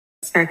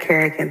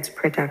Snarkarigans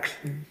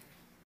production.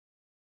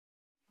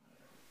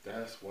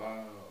 That's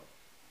wild.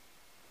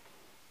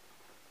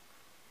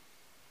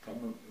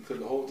 Because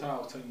the whole time I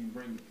was telling you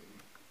bring,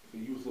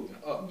 you was looking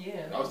up.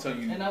 Yeah. I was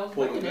telling you and I was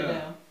pull bringing it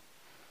down.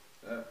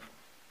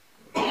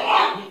 Like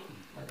I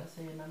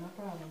said, not my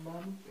problem,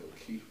 Bobby. Yo,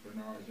 Keith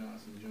Bernard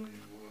Johnson Jr. boy.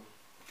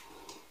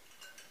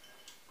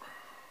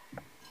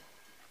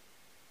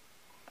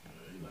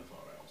 He left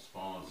all that on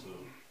sponsor.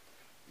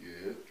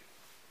 Yeah.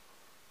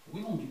 We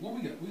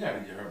gotta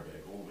get her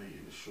back over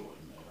here to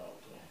shorten that out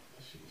though.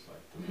 That shit was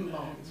like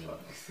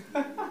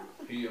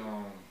 3.5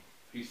 minutes.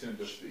 He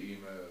sent us the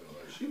email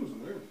She was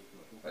nervous.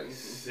 like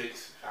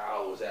 6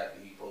 hours after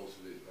he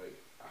posted it. Like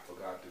I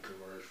forgot the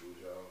commercials,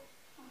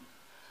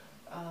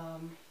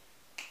 y'all.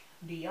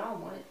 Do y'all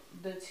want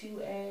the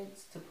 2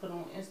 ads to put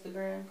on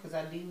Instagram? Because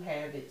I do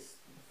have it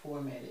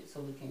formatted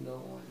so it can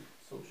go on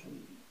social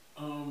media.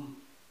 No.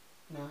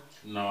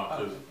 No,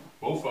 because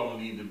both of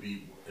them need to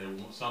be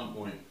at some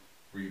point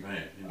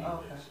revamped anyway.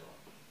 Okay. So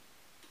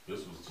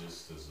this was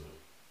just as a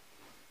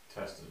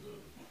test of the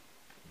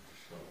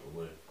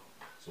way.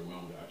 So we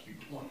don't gotta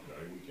keep one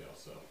every week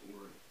ourselves.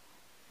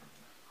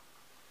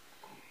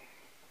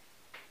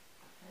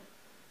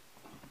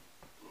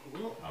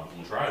 Well, I was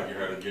gonna try to get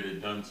her to get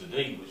it done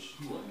today, but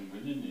she wasn't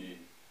even in there.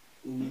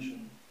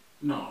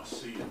 No,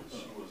 see, she wasn't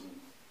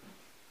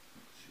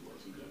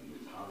gonna do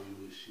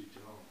Hollywood shit,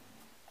 y'all.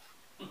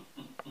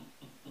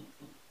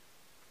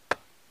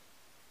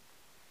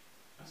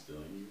 I still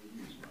ain't even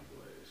use my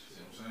glass. See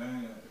what I'm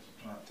saying? That's what I'm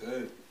trying to tell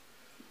you.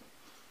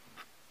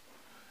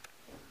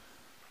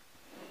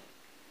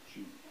 she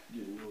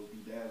getting yours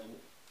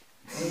bedazzled.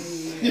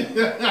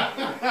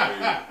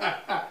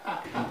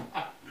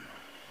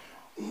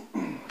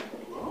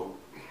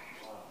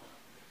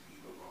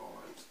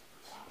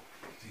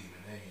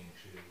 Demon name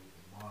shit with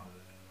the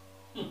monitor and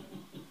all.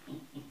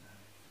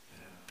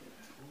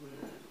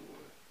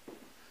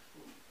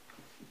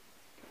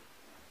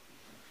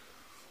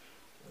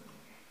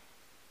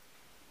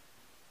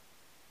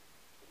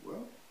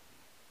 Well,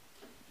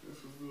 this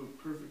is the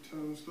perfect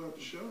time to start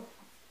the show.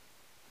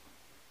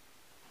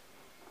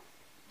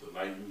 The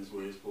lighting is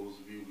where it's supposed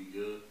to be. We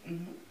good?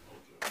 Mm-hmm.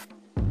 Okay.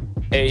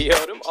 Hey yo,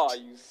 them are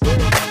you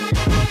serious?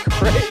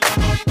 Crazy.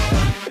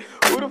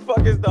 Who the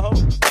fuck is the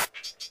host?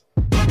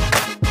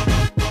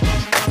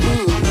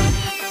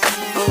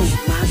 Oh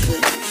my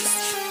goodness.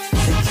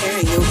 The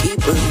karaoke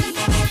booty.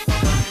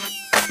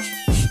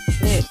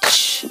 Mitch.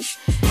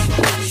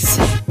 He's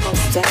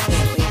most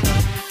definitely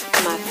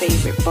my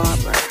favorite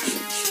barber.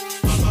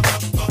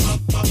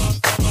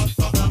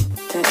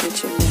 That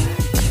bitch in back.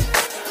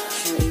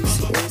 Are you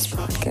serious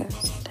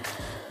podcast?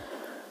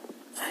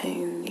 I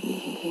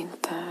need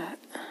that.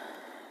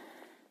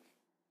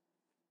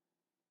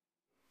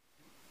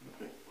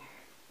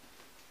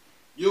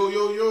 Yo,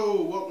 yo,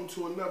 yo, welcome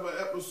to another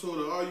episode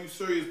of Are You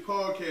Serious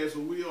Podcast,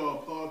 where we are a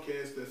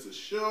podcast that's a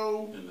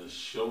show. And the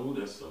show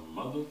that's a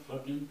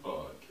motherfucking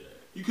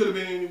podcast. You could have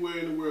been anywhere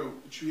in the world,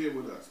 but you're here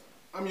with us.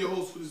 I'm your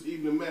host for this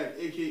evening, Mac,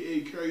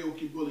 a.k.a.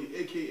 Karaoke Bully,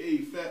 a.k.a.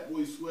 Fat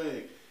Boy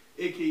Swag,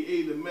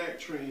 a.k.a. The Mac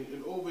Train,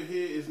 and over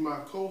here is my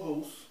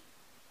co-host.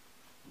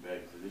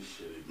 Back to this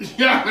shit again.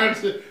 Yeah,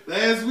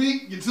 last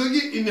week you took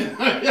it, and then,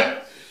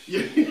 I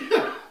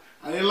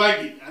didn't like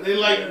it. I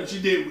didn't like what you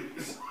did with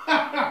it.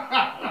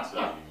 I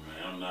tell you,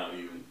 man, I'm not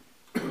even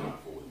looking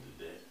forward to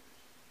that.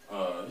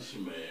 This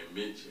your man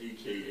Mitch,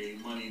 aka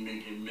Money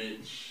Making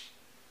Mitch,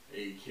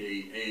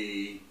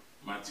 aka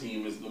my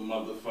team is the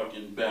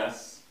motherfucking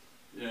best.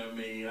 You know what I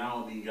mean? I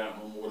don't even got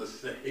no more to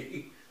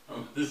say.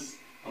 I'm gonna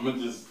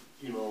just,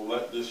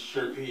 let this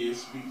shirt here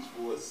speak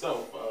for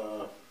itself.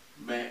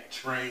 Mac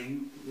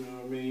Train, you know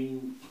what I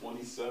mean?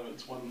 27,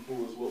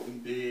 24 is what we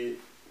did.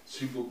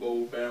 Super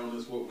Bowl bound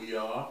is what we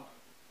are.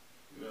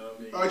 You know what I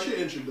mean? All right, your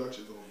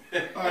introduction's on.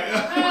 All right.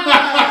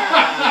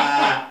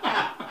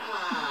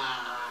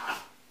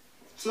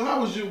 So how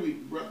was your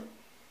week, brother?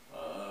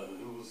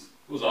 It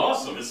was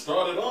awesome. It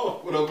started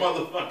off with a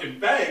motherfucking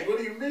bang. What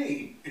do you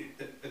mean?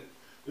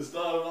 It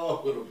started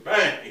off with a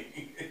bang.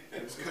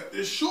 Let's cut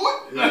this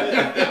short.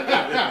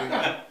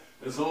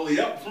 It's only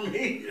up from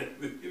here.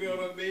 You know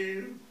what I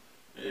mean?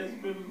 It's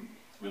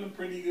been a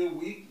pretty good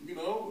week.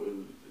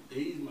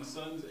 Today's my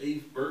son's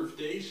 8th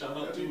birthday. Shout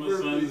out Happy to my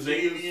birthday son to your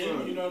Xavier.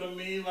 son. You know what I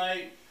mean?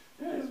 Like,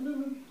 yeah, it's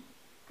been a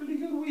pretty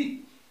good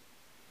week.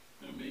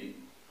 I mean,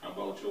 how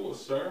about yours,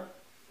 sir?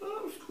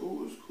 It was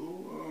cool.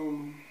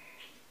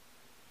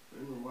 I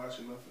ain't been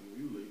watching nothing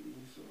new lately,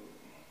 so.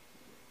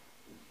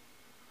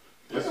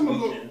 I think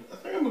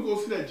I'm gonna go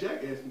see that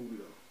Jackass movie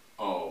though.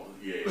 Oh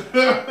yeah. I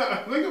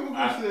think I'm gonna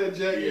go see that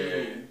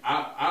Jackass movie.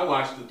 I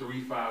watched the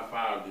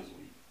 355 this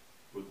week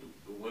with the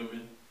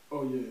women.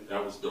 Oh yeah.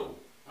 That was dope.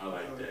 I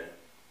like that.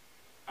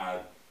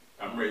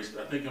 I'm ready.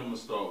 I think I'm gonna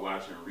start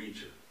watching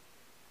Reacher.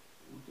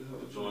 What the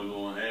hell is Joined that?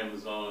 on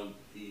Amazon.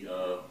 You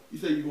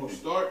said you're gonna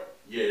start?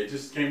 Yeah, it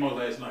just came out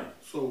last night.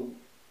 So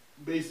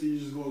basically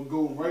you're just gonna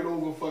go right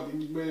over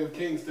fucking Man of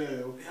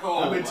Kingstown. Oh,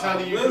 I've been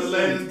telling you for the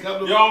last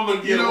couple of y'all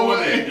gonna get on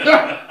it.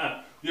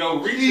 Yo,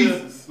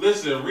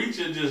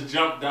 Reacher just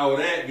jumped out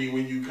at me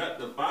when you cut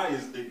the fire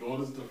stick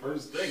on. It's the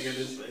first thing, and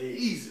it's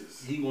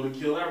Jesus. He gonna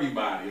kill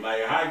everybody.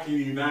 Like, how can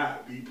you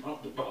not be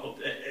pumped about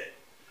that?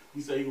 He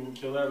said he gonna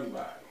kill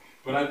everybody.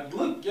 But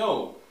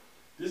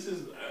this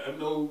is, I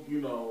know,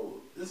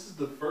 this is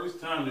the first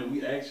time that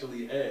we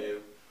actually have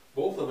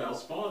both of our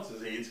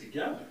sponsors here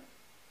together.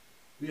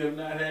 We have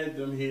not had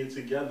them here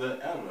together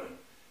ever.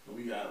 And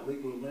we got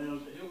Liquid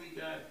Lounge, and we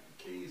got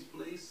Kay's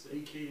Place,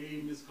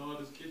 aka Miss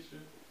Carter's Kitchen,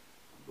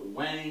 the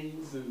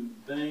Wangs and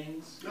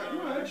things.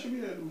 Actually,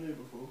 we had them here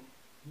before.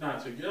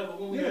 Not together.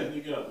 When we had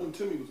together? When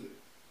Timmy was here.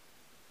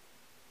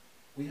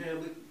 We had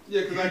Liquid.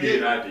 Yeah, because I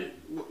did.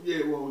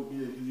 Well,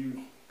 because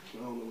you. I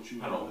don't know what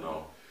you. I don't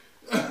know.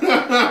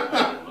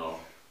 I don't know.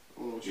 I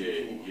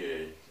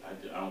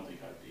don't think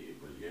I did,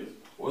 but yes, it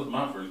was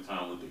my first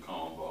time with the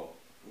combo.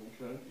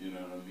 Okay. You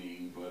know what I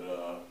mean? But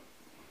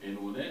and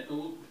on that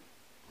note,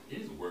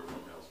 here's a word from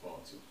our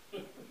sponsor.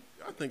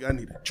 I think I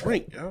need a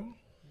drink, yo.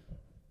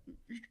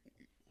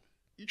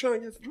 You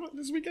trying to get drunk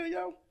this weekend,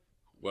 yo?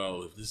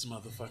 Well, if this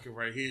motherfucker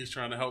right here is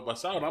trying to help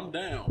us out, I'm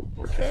down.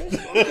 Okay.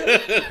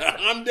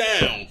 I'm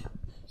down.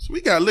 So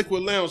we got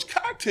Liquid Lounge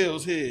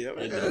cocktails here.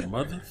 In the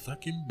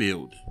motherfucking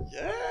building.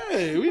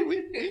 Yeah,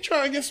 we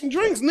trying to get some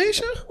drinks,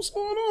 Nisha. What's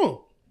going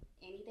on?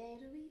 Any day of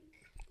the week.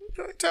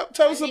 Okay,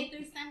 tell us. Monday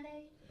through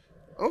Sunday.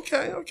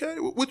 Okay.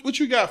 What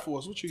you got for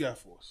us? What you like?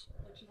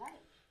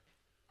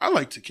 I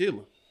like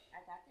tequila. I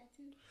got that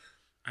too.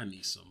 I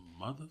need some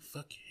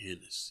motherfucking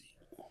Hennessy.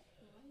 Why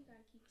you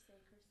gotta keep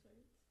saying curse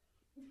words?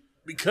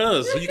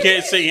 Because you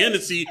can't say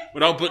Hennessy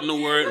without putting the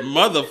word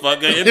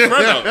motherfucker in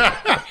front of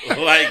it.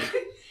 Like,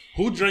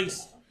 who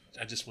drinks?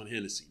 I just want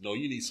Hennessy. No,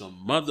 you need some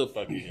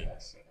motherfucking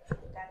Hennessy.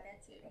 Got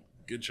that too.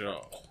 Good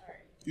job. All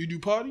right. You do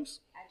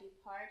parties? I do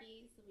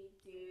parties.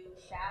 We do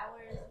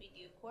showers. We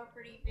do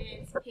corporate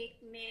events,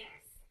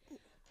 picnics.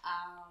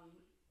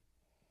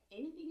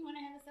 Anything you want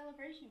to have a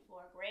celebration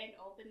for. Grand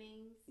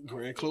openings.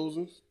 Grand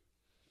closings?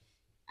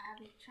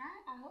 I'm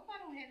trying. I hope I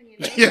don't have any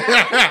of those. I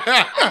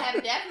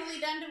have definitely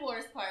done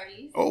divorce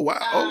parties. Oh,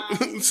 wow.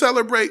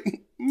 Celebrate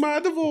my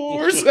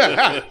divorce.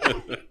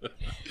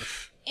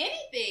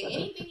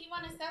 Anything you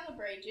want to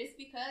celebrate. Just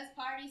because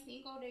parties,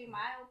 Cinco de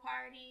Mayo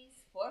parties,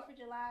 4th of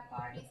July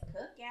parties,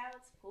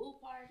 cookouts, pool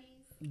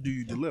parties. Do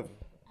you deliver?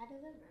 I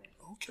deliver.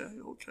 Okay.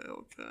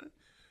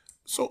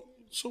 So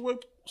where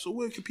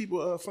can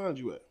people find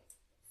you at?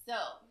 So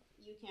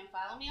you can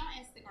follow me on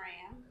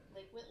Instagram,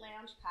 Liquid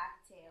Lounge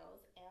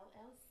Cocktails,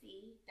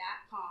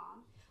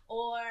 LLC.com,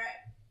 or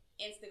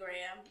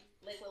Instagram,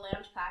 Liquid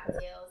Lounge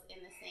Cocktails,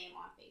 and the same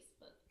on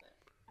Facebook. But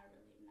I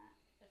really am not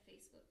a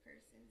Facebook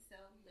person, so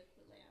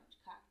Liquid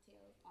Lounge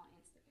Cocktails on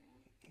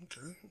Instagram.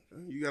 Okay.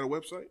 You got a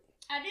website?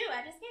 I do.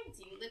 I just gave it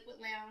to you,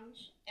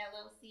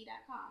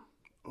 liquidloungellc.com.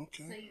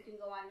 Okay. So you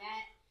can go on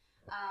that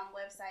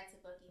website to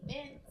book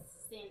events,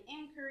 send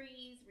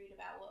inquiries, read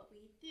about what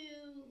we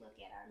do, look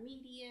at our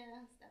media,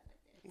 stuff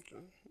like that. Okay.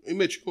 Hey,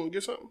 Mitch, you going to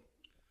get something?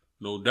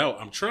 No doubt.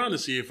 I'm trying to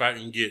see if I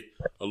can get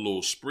a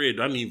little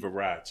spread. I need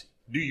variety.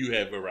 Do you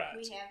have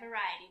variety? We have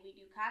variety. We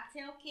do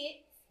cocktail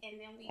kits, and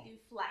then we do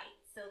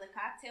flights. So the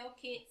cocktail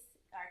kits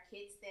are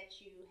kits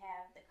that you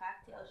have the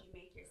cocktails you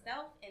make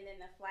yourself, and then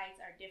the flights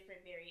are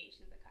different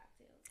variations of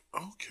cocktails.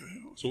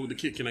 Okay. So with the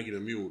kit, can I get a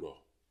mule though?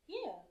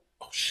 Yeah.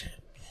 Oh shit.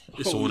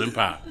 It's on and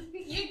popping.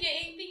 You get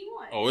anything you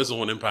want. Oh, it's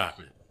on and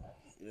popping.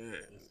 Yeah.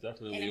 It's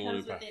definitely And it on comes and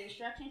with popping. the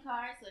instruction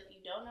card, so if you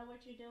don't know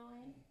what you're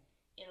doing,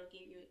 it'll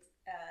give you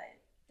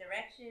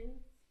directions,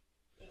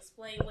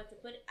 explain what to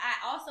put. I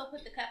also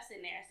put the cups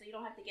in there, so you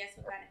don't have to guess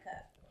what kind of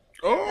cup.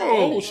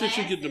 Oh, The shit,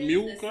 you get the glasses,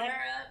 mule the cup?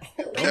 syrups,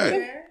 the Okay.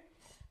 liquor,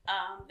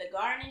 the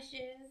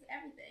garnishes,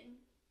 everything.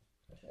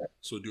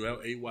 So do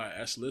our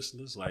AYS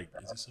listeners, like,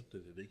 is it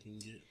something that they can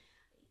get?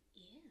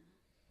 Yeah.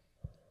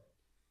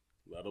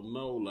 Let them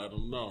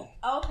know.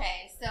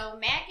 Okay, so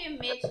Mac and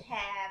Mitch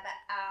have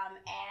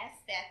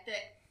asked that the,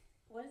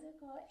 what is it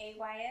called?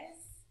 AYS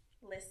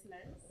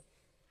listeners.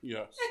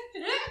 Yes.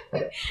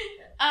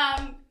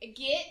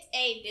 Get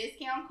a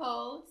discount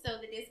code. So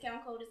the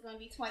discount code is going to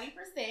be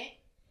 20%.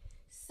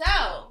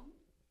 So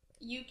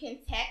you can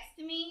text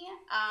me.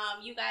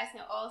 You guys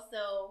can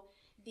also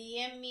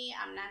DM me.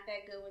 I'm not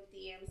that good with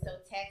DM,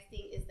 so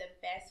texting is the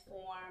best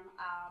form.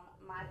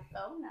 My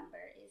phone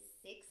number is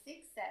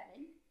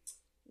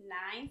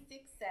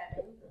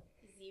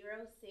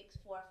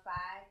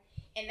 667-967-0645.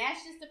 And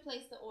that's just to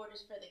place the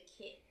orders for the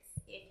kits.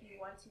 If you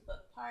want to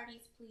book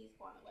parties, please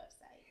go on the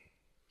website.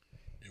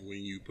 And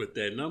when you put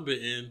that number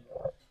in,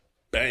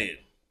 bam,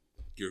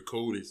 your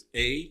code is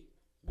AYS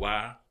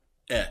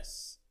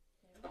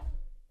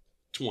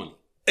 20.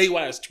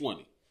 AYS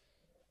 20.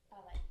 I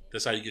like it.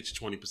 That's how you get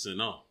your 20%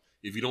 off.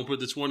 If you don't put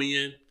the 20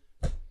 in,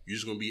 you're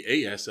just going to be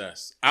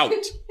ASS. Out.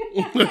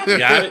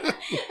 Got it?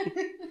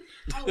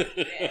 I like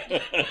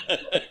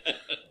that.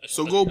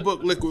 So go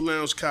book Liquid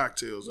Lounge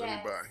Cocktails, Yes.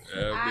 everybody.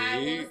 I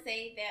will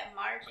say that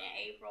March and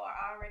April are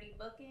already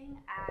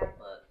booking. I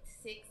booked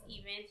 6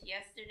 events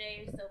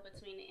yesterday, so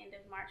between the end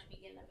of March,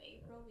 beginning of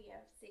April, we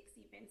have 6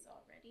 events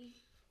already.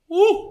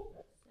 Woo!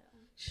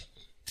 So.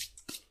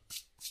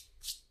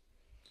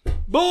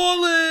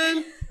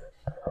 Ballin'.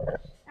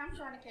 I'm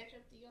trying to catch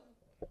up to y'all.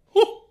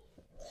 Whew.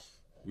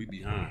 We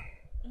behind.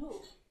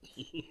 Who?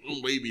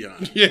 I'm way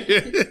behind.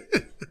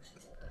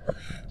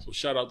 So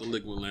shout out to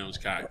Liquid Lounge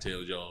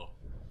Cocktails, y'all.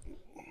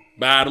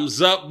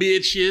 Bottoms up,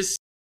 bitches.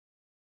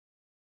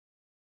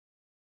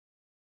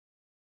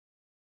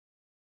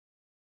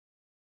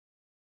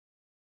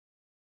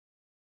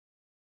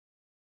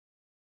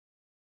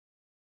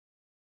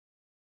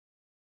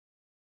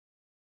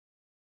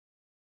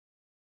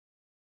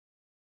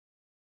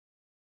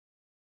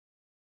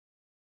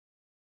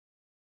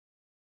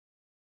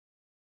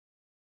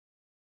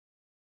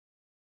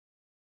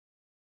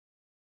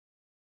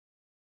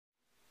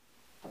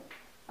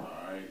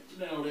 Alright,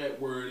 now that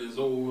word is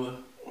over,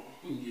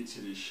 we can get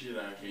to the shit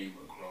I came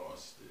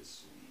across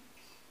this week.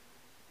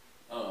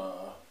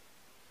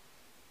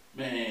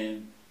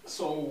 Man,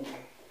 so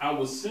I've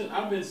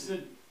been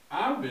sent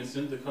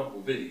a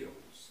couple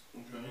videos.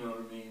 Okay. You know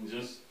what I mean?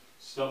 Just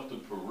stuff to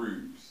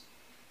peruse.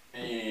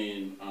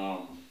 And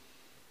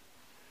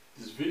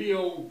this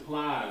video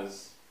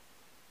Plies,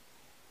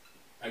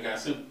 I got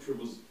sent. It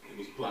was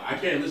Plies. I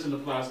can't listen to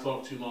Plies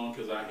talk too long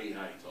because I hate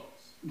how he talks.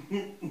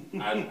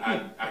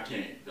 I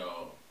can't,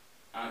 dog.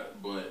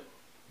 But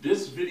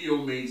this video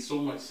made so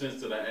much sense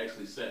that I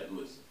actually sat and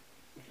listened.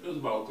 It was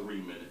about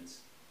 3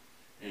 minutes,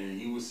 and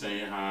he was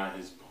saying how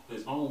his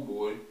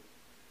homeboy,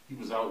 he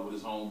was out with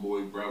his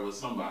homeboy brother,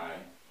 somebody,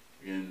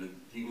 and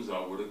he was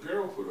out with a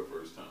girl for the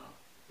first time.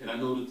 And I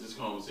know that this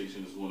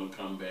conversation is going to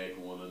come back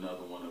on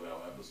another one of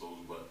our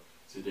episodes, but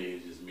today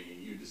is just me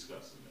and you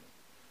discussing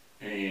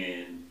it.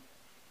 And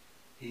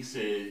he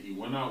said he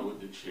went out with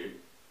the chick,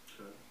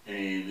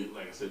 and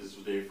like I said, this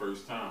was their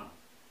first time.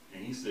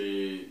 And he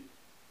said,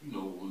 you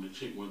know, when the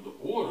chick went to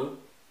order,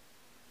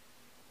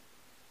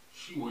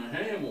 she went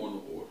ham on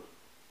the order.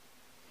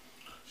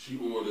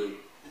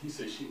 He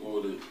said she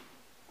ordered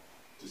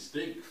the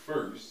steak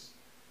first,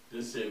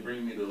 then said,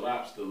 bring me the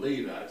lobster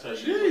later. I tell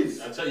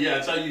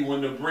you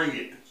when to bring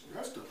it.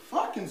 That's the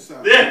fucking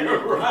sound. Yeah,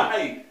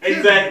 right.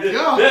 Exactly.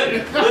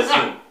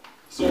 Listen,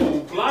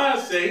 so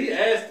Plies said, he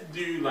asked the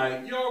dude,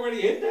 like, you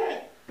already hit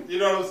that? You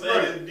know what I'm saying?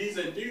 Right. And he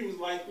said, dude was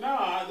like,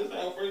 nah, this is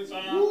our first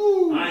time.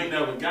 Ooh. I ain't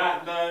never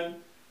got none.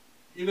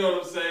 You know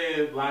what I'm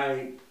saying?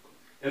 Like,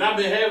 and I've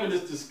been having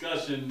this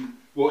discussion.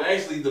 Well,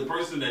 actually, the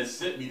person that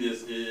sent me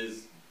this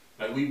is,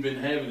 like, we've been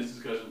having this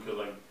discussion because,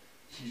 like,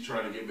 she's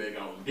trying to get back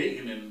out and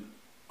dating. And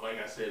like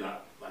I said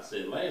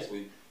last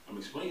week, I'm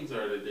explaining to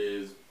her that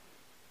there's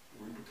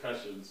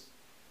repercussions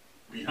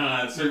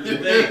behind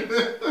certain things.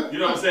 You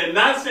know what I'm saying?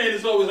 Not saying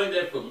it's always like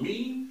that for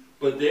me,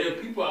 but there are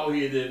people out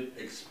here that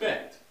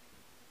expect.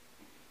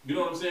 You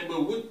know what I'm saying?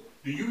 But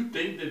do you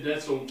think that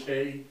that's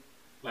okay?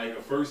 Like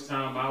a first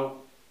time out?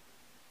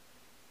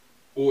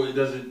 Or it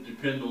doesn't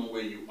depend on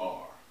where you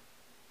are?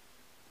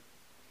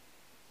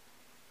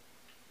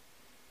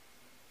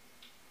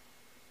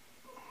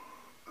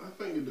 I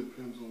think it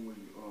depends on where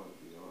you are, to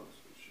be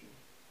honest with you.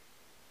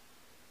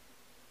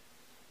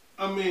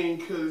 I mean,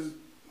 because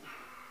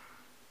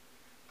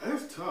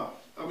that's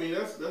tough. I mean,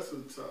 that's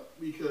a tough,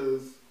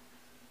 because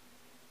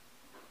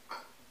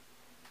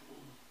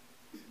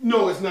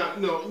no, it's not.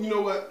 No, you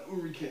know what?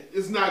 We can't.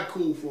 It's not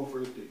cool for a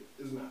first date.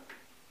 It's not.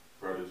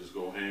 Rather just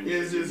go ham.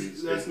 It's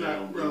just that's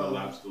not. Bring the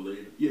lobster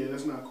later. Yeah,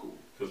 that's not cool.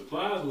 Because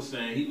Plies was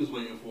saying he was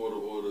waiting for her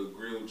to order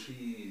grilled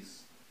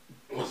cheese.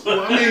 Well,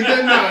 I mean, you ain't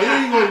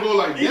gonna go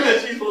like that. Yeah,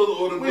 she's supposed to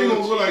order we ain't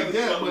grilled gonna go cheese like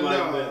that, but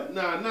like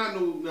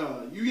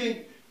nah.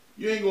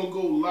 You ain't gonna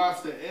go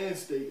lobster and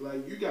steak.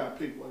 Like, you gotta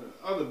pick one of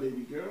the other,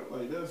 baby girl.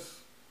 Like,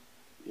 that's,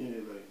 yeah,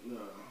 like, nah.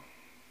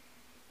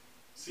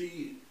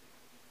 See,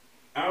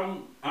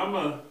 I'm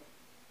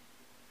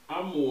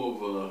more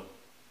of a,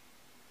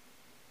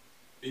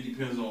 it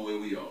depends on where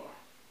we are.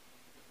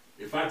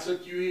 If I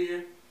took you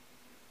here,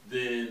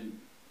 then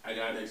I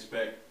gotta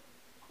expect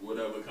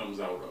whatever comes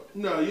out of it.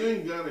 No, you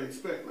ain't gotta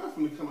expect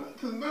nothing to come out.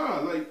 Cause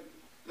like,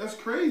 that's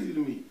crazy to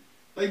me.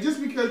 Like,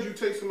 just because you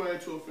take somebody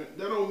to a family,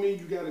 that don't mean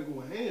you gotta go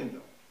ham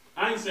though.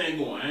 I ain't saying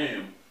going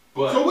ham,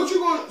 but so what you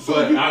going?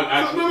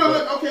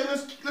 Okay,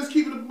 let's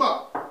keep it a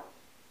buck.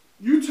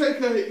 You take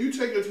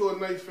her to a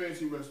nice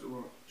fancy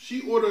restaurant.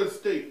 She ordered a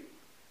steak,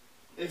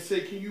 and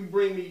say, "Can you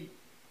bring me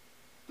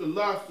the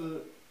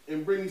lobster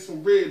and bring me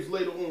some ribs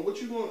later on?" What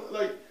you going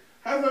like?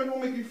 How's that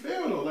gonna make you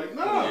feel though? Like,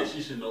 nah. Yeah,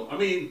 she should know. I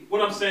mean,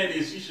 what I'm saying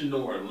is she should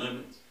know her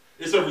limits.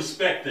 It's a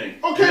respect thing.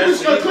 Okay,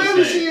 but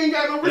clearly she ain't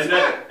got no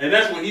respect. And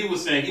that's what he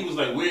was saying. He was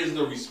like, where's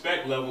the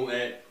respect level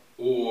at?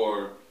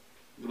 Or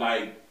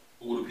like,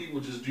 or the people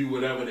just do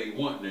whatever they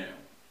want now.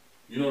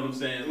 You know what I'm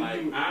saying?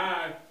 Like,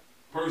 I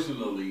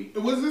personally...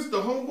 Was this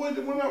the homeboy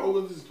that went out, or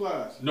was this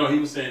Plies? No, he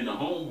was saying the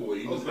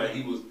homeboy. He was like,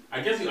 I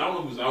guess I don't know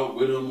if he was out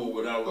with him or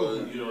whatever.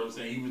 Okay. You know what I'm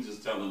saying? He was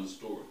just telling the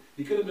story.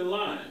 He could have been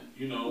lying.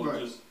 You know,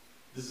 just,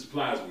 this is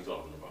Plies we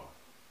talking about.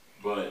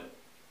 But,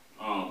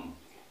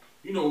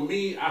 you know,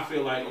 me, I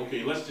feel like,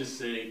 okay, let's just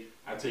say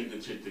I take the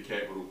chick to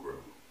Capitol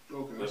Grill.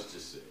 Okay. Let's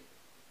just say.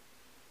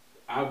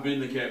 I've been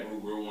to Capitol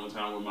Grill one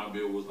time when my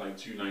bill was like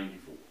 $294.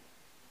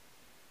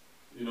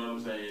 You know what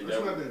I'm saying?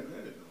 That's not that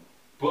bad, though.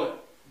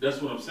 But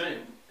That's what I'm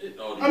saying. It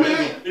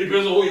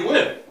depends on who you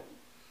with.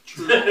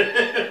 True.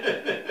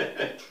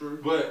 True.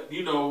 But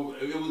you know,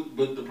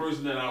 but the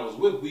person that I was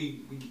with,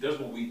 we that's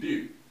what we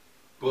do.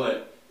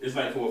 But it's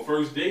like for a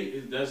first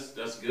date,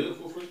 that's good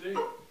for a first date.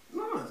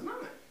 No, it's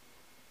not.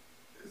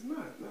 It's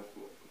not.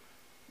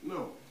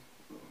 No.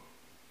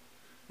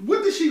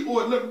 What did she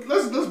order?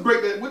 Let's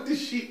break that. What did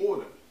she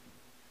order?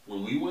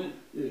 When we went?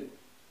 Yeah.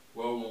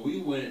 Well, when we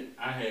went,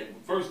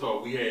 first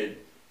off, we had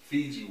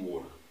Fiji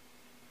water,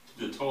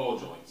 the tall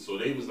joints. So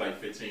they was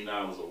like $15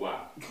 a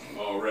while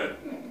already.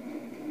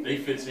 They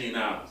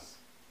 $15.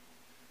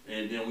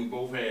 And then we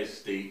both had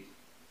steak.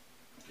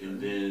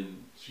 And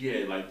then she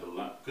had like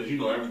because you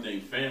know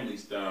everything family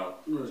style.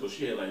 Right. So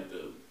she had like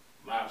the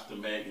lobster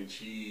mac and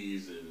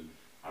cheese, and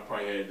I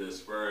probably had the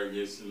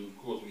asparagus, and of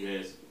course we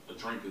had a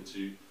drink or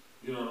two.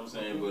 You know what I'm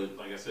saying? But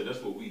like I said,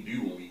 that's what we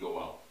do when we go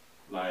out.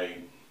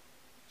 Like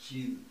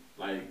she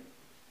like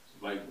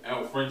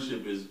our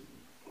friendship is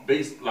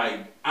based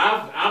like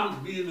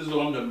I'm being as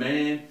though I'm the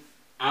man.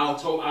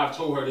 I've told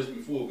her this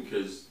before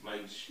because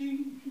like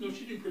she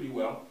did pretty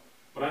well.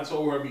 But I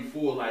told her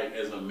before, like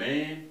as a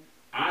man,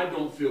 I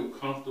don't feel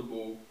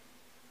comfortable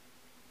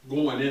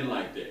going in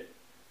like that.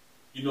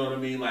 You know what I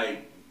mean?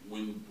 Like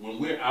when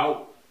we're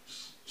out,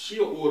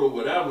 she'll order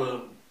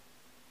whatever,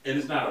 and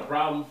it's not a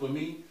problem for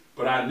me.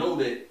 But I know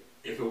that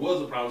if it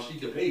was a problem, she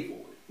could pay for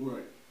it.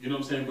 Right. You know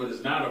what I'm saying? But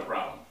it's not a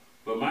problem.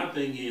 But my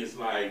thing is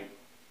like,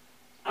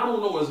 I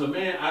don't know. As a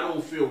man, I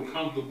don't feel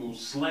comfortable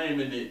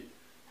slamming it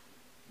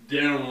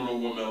down on a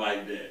woman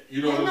like that.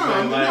 You know what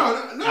I'm saying? Like,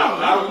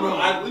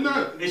 I don't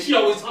know. And she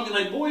always tell me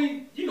like,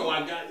 boy, you know,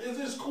 I got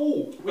it's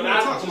cool. But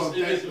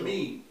it's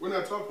me. We're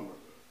not talking about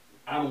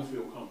that. I don't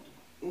feel comfortable.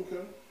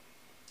 Okay.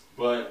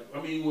 But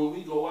I mean, when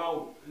we go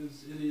out,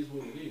 it is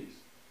what it is.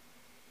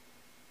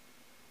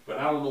 But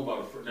I don't know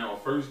about a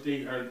first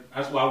date.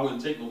 That's why I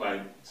wouldn't take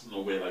nobody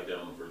nowhere like that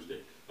on the first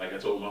date. Like I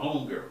told my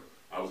homegirl,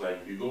 I was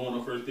like, if you go on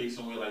a first date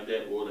somewhere like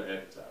that, order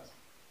appetizer.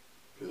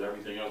 Because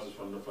everything else is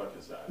from the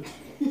fucking side.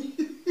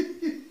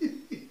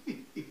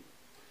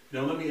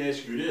 Now let me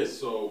ask you this.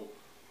 So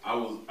I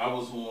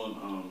was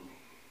on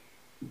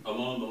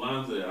along the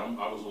lines of that.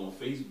 I was on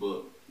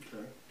Facebook,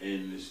 okay,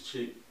 and this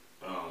chick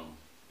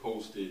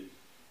posted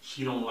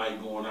she don't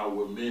like going out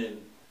with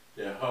men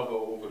that hover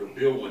over the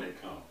bill when it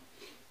comes.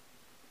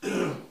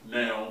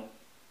 Now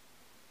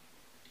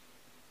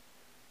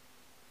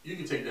you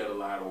can take that a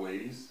lot of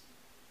ways.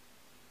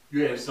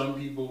 You have some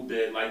people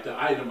that like to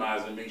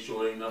itemize and make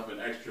sure ain't nothing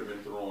extra been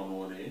thrown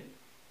on there.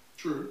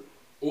 True.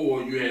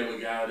 Or you have a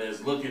guy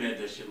that's looking at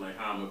that shit like,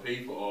 how I'm gonna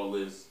pay for all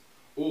this.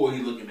 Or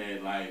he looking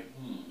at like,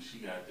 she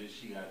got this,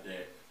 she got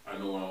that. I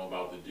know what I'm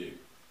about to do.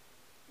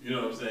 You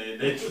know what I'm saying?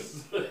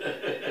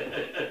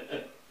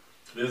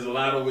 There's a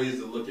lot of ways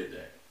to look at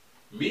that.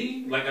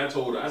 Me, like I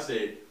told her, I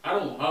said, I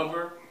don't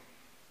hover.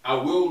 I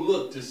will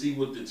look to see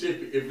what the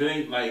tip, if it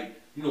ain't like,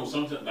 you know,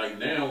 sometimes, like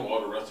now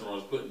all the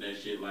restaurants putting that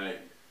shit like,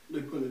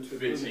 they put it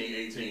 15,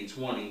 18,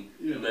 20,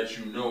 yeah, and let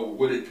you know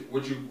what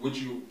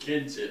you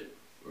can tip.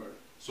 Right.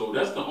 So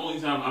that's the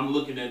only time I'm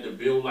looking at the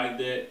bill like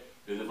that,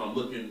 is if I'm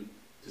looking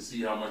to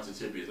see how much the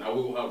tip is. I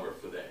will hover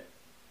for that.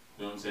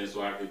 You know what I'm saying?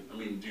 So I could,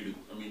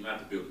 not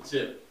to build the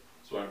tip,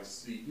 so I can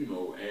see, you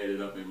know, add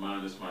it up and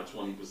minus my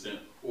 20%,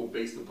 or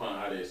based upon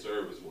how their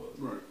service was.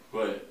 Right.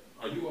 But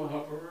are you a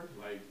hoverer?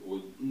 Like,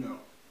 or no.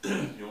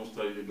 You don't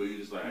study the bill. You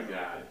just like, I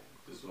got it.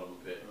 This is what I'm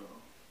gonna pay.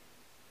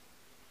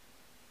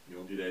 You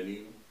don't do that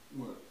either.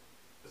 What?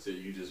 I said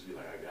you just be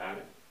like, I got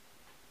it.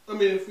 I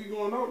mean, if we're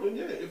going out, then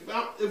yeah.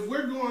 If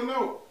we're going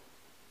out,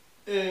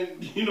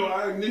 and you know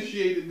I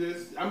initiated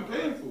this, I'm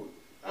paying for it.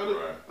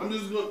 I'm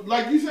just gonna,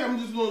 like you said, I'm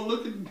just gonna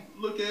look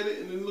at it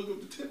and then look at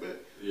the tip at.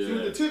 Yeah. See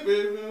what the tip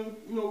is, and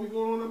you know we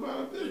going on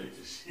about it.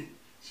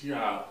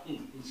 Yeah,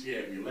 she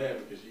had me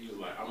laughing because she was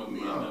like, I'm gonna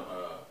be in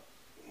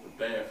the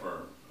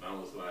bathroom, and I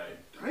was like,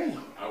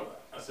 damn.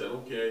 I said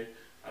okay.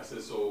 I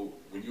said, so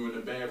when you in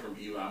the bathroom,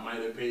 either I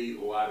might have paid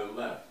or I'd have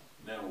left.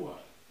 Now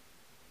what?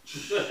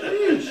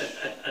 Sheesh.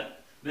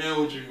 Now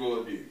what you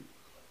gonna do?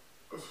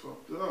 That's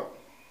fucked up.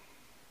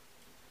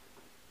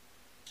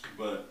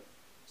 But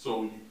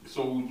so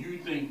you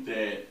think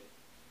that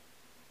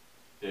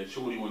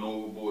Shorty went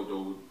overboard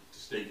though with the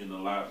steak and the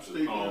lobster?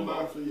 Steak and the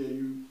lobster, yeah,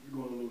 you're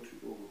going a little too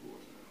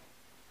overboard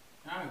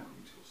now. I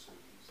agree to a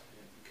certain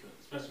extent, because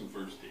especially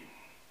first date.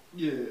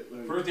 Yeah.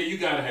 Like, first date, you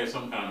gotta have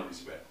some kind of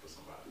respect for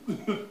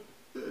somebody.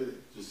 Yeah.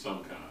 Just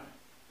some kind.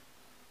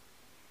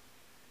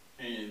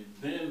 And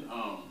then,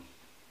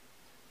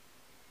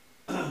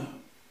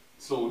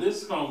 so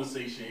this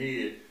conversation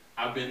here,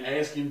 I've been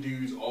asking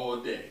dudes all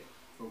day.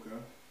 Okay.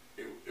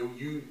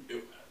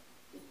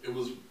 It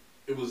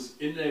was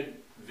in that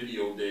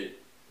video that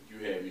you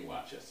had me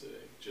watch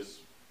yesterday.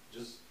 Just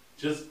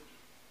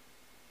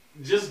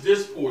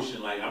this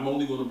portion. Like I'm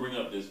only going to bring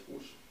up this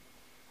portion.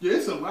 Yeah,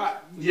 it's a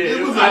lot. Yeah,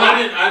 it was a lot.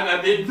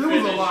 I didn't there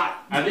finish. Was a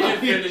lot. I didn't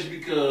finish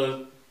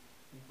because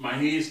my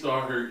head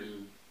started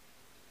hurting.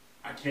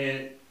 I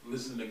can't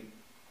listen to.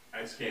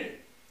 I just can't.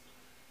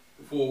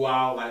 For a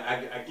while, like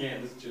I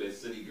can't listen to that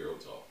city girl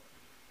talk.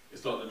 It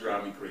started to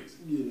drive me crazy.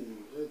 Yeah,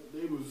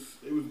 they was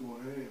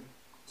going ham.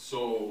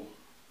 So,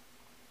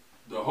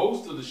 the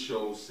host of the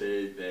show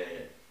said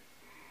that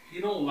he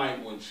don't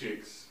like when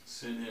chicks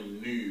send him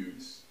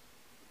nudes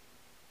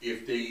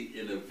if they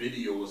in a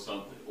video or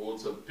something, or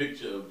it's a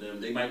picture of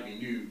them. They might be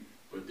nude,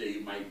 but they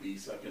might be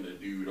sucking a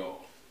dude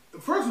off.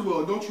 First of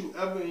all, don't you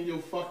ever in your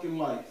fucking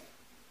life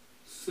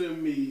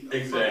send me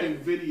a fucking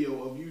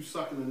video of you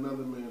sucking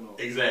another man off.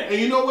 Exactly.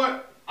 And you know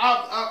what?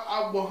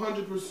 I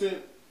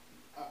 100%,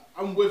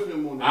 I'm with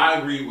him on that. I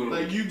agree with him.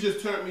 Like, you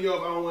just turned me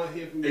off. I don't want to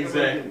hear from you.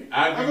 Exactly.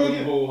 I agree with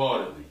him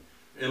wholeheartedly.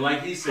 And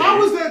like he said, how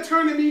was that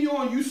turning me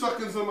on? You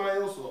sucking somebody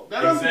else off?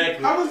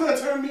 Exactly. How was that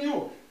turning me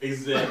on?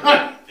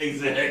 Exactly.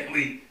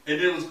 Exactly. And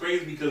it was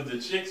crazy because the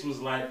chicks was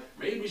like,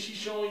 maybe she's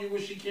showing you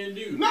what she can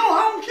do. No,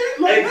 I don't care.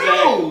 Like,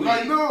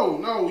 exactly. no. Like,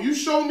 no. You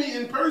show me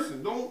in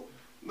person. Don't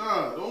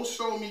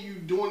show me you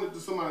doing it to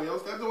somebody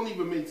else. That don't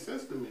even make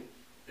sense to me.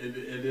 And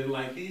then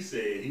like he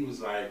said, he was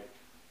like,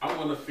 I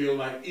want to feel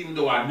like, even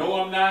though I know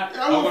I'm not,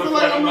 I want to feel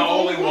like I'm the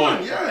only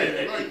one. Yeah,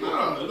 like,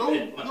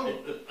 no.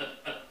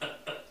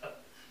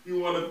 You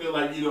want to feel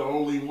like you're the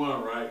only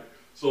one, right?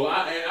 So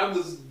I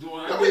was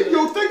doing.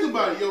 Think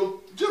about it,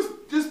 yo.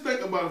 Just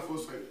think about it for a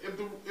second.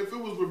 If it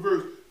was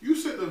reversed, you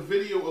sent a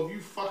video of you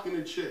fucking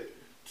a chick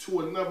to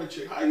another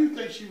chick. How do you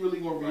think she really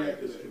gonna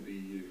react to that? This could be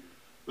you.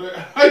 Like,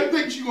 how do you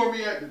think she gonna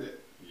react to that?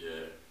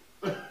 Yeah.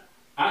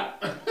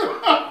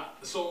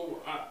 So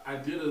I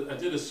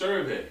did a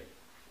survey.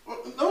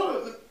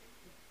 No,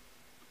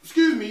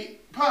 excuse me,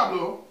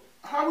 Pablo.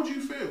 How would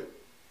you feel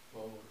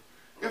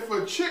if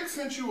a chick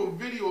sent you a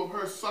video of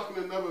her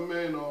sucking another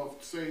man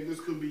off, saying this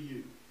could be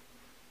you?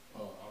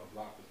 Oh, I would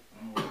block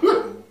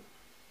it.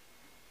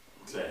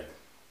 Exactly.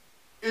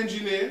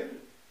 Engineer,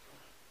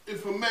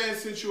 if a man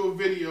sent you a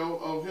video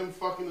of him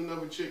fucking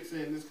another chick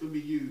saying this could be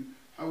you,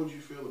 how would you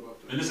feel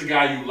about that? And this is a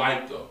guy you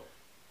like though.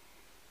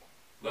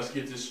 Let's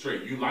get this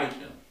straight. You like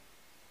him,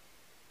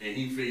 and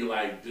he feel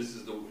like this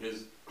is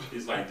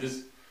his like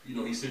this. You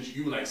know, he sent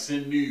you like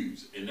send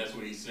nudes, and that's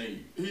what he sent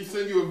you. He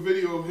sent you a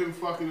video of him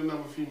fucking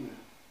another female.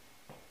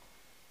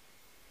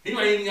 He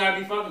might even gotta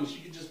be fucking. She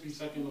could just be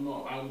sucking them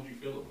off. How would you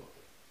feel about that?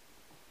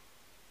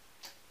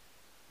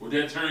 Would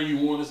that turn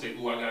you on to say,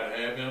 "Oh, I gotta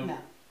have him"? No.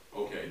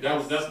 Okay,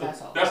 that's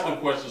the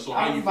question. So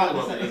how you feel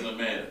about that doesn't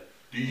matter.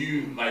 Do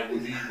you like?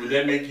 Would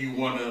that make you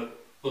want to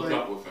hook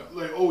up with him?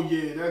 Like, oh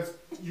yeah,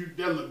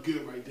 that look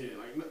good right there.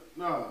 Like,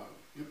 nah,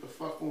 get the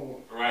fuck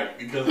on. Right,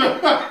 because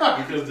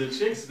the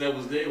chicks that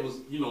was there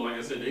was, you know, like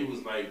I said, they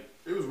was like,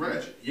 it was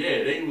ratchet.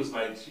 Yeah, they was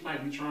like, she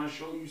might be trying to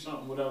show you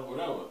something,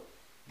 whatever.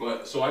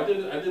 But so I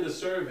did a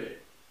survey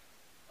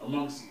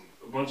amongst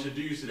a bunch of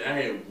dudes that I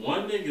had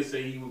one nigga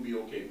say he would be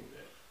okay with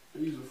that.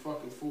 He's a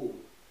fucking fool.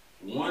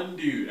 One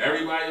dude.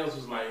 Everybody else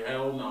was like,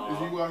 hell no.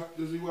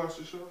 Does he watch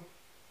the show?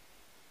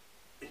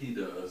 He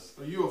does.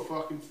 You a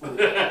fucking fool.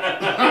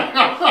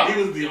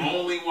 He was the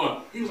only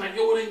one. He was like,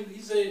 yo,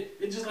 he said,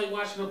 it's just like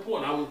watching a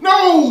porn. I was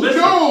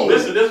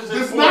Listen, this was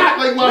his point. Not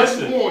like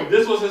watching porn.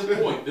 This was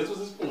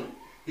his point.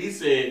 He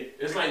said,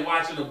 it's like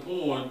watching a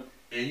porn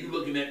and you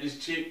looking at this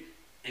chick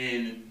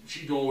and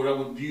she doing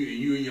whatever with you and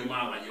you in your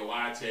mind like, yo,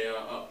 I tear her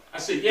up. I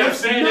said, yeah, I'm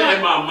saying that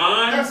in my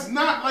mind. That's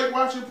not like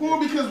watching porn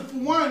because for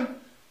one,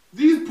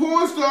 these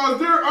porn stars,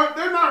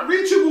 they're not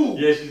reachable.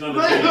 Yeah, she's on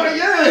the table.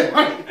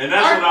 And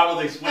that's what I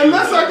was explaining.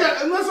 Unless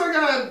I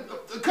got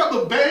a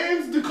couple of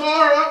bands to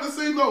call her up and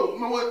say,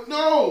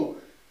 no.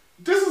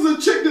 This is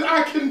a chick that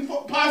I can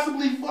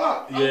possibly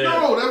fuck. Yeah.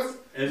 No,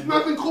 there's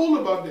nothing cool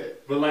about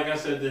that. But like I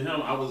said to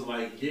him, I was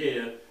like,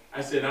 yeah.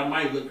 I said, I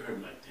might look at her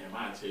and be like, damn,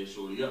 I'd tear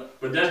shorty up.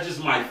 But that's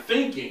just my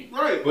thinking.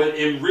 Right. But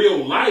in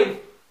real life,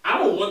 I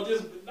don't want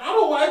this. I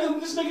don't want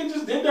this nigga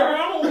just did to her. I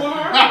don't want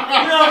her.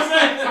 You know what I'm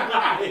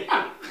saying?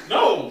 Like,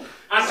 no,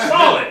 I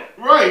saw it.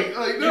 Right.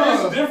 Like,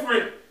 no. It's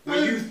different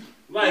when you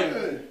like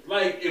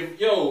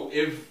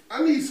if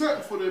I need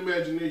something for the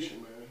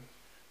imagination, man.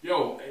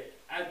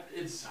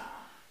 It's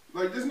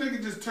like this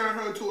nigga just turned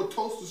her into a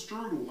toaster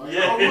strudel. Like,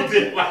 yeah,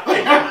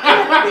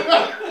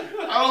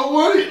 I don't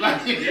want it.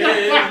 Like, yeah,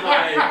 it's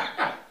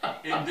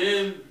like, and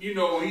then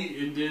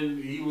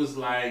he was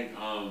like,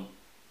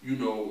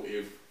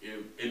 if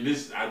and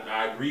this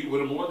I agreed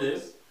with him on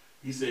this.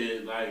 He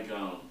said like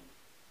kind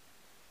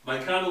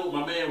of what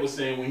my man was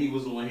saying when he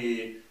was on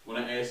here when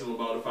I asked him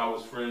about if I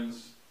was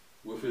friends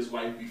with his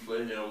wife before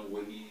him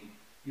when he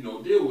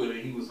deal with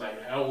it. He was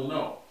like, hell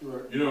no.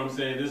 Right. You know what I'm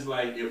saying? It's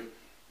like if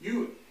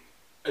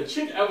a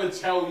chick ever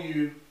tell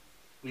you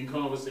in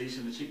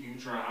conversation, the chick you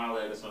try to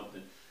holler at or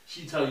something,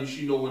 she tell you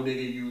she know a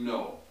nigga you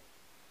know.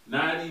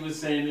 Not even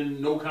saying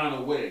in no kind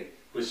of way.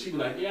 But she be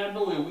like, yeah, I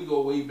know him, we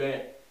go way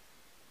back.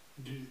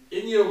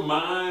 In your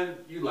mind,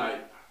 you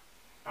like,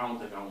 I don't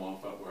think I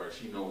want to fuck with her.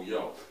 She know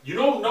yo. You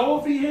don't know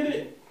if he hit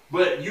it,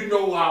 but you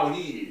know how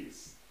he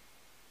is.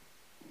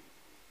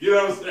 You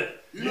know what I'm saying?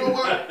 You know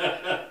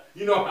what?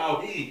 You know how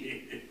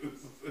he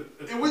is.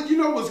 And what you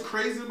know what's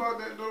crazy about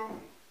that though?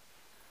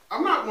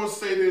 I'm not gonna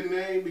say their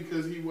name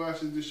because he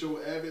watches the show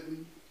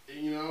avidly,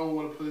 and I don't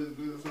want to put his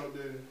business out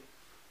there.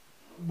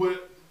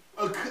 But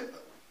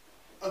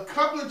a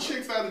couple of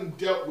chicks I done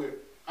dealt with,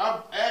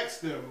 I've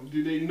asked them,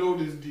 do they know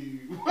this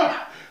dude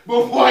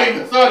before I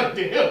even started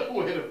dealing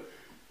with him?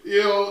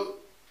 You know,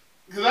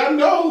 because I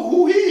know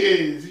who he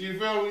is. You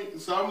feel me?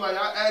 So I'm like,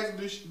 I asked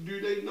them, do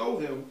they know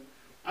him?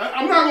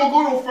 I'm not gonna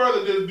go no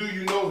further than do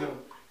you know him?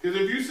 Because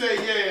if you say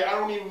yeah,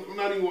 I'm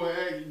not even gonna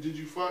ask you, did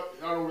you fuck?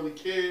 I don't really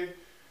care.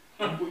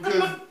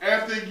 Because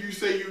after you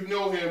say you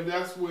know him,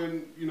 that's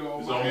when you know.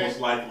 It's almost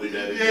likely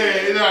that.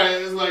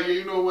 It's like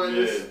you know what.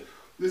 Yeah.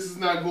 This is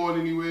not going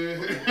anywhere.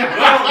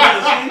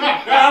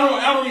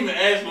 I don't even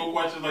ask no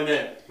questions like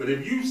that. But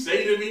if you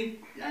say to me,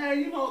 yeah,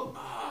 you know,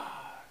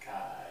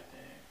 god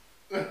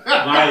damn.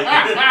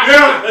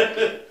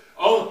 Like,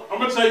 oh, I'm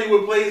gonna tell you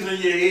what plays in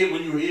your head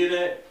when you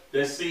hear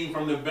that scene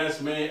from The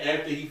Best Man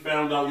after he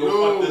found out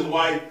fucked his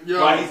wife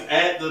while he's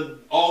at the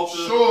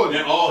altar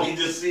and all he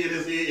just see in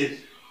his head is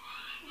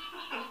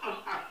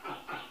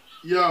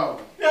Yo,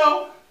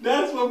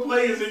 that's what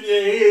plays in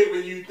your head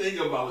when you think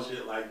about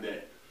shit like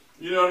that.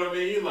 You know what I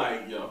mean? You're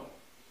like, yo,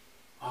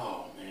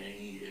 oh man,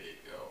 he hit it,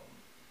 yo.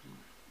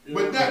 You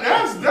but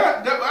that's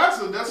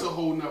a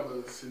whole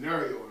nother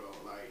scenario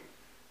though. Like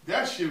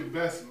that's your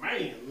best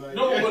man. Like,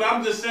 no, but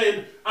I'm just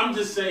saying. I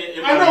know.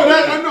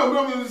 But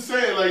I'm just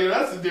saying, like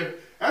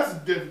that's a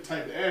different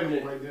type of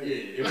animal right there.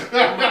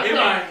 Yeah. In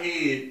my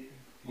head,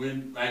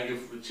 when like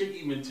if a chick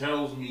even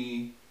tells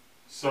me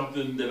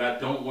something that I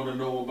don't want to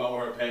know about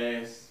her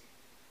past,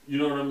 you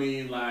know what I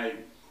mean?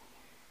 Like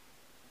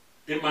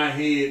in my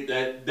head,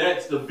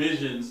 that's the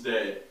visions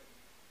that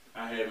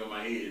I have in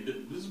my head.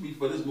 This is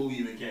before this movie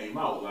even came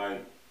out.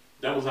 Like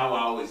that was how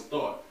I always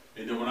thought.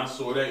 And then when I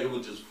saw that, it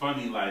was just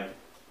funny. Like,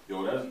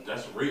 yo,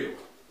 that's real.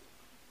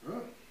 Huh?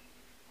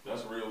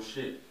 That's real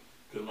shit.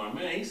 Cause my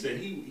man, I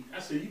said, you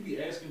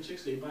be asking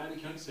chicks their body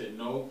count? He said,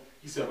 no.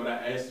 He said, but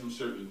I asked them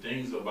certain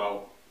things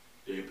about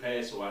their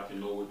past so I can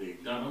know what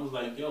they've done. I was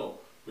like, yo,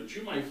 but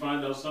you might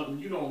find out something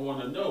you don't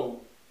want to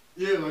know.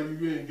 Yeah, like you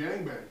being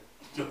gangbanged.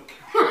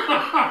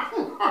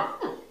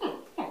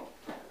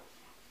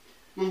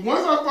 But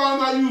once I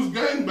found out you was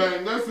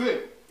gangbanged, that's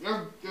it.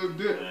 That's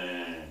it.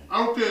 Man.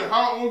 I don't care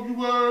how old you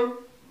were.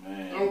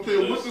 Man, I don't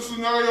care what the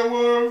scenario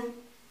was.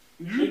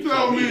 You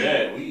tell me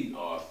that we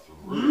are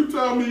through. You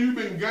tell me you've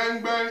been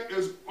gangbanged,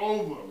 it's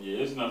over. Yeah,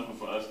 it's nothing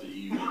for us to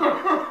even.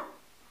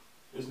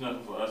 It's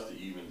nothing for us to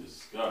even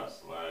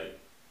discuss. Like,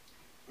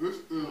 this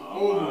is I'm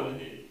over. out of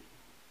here.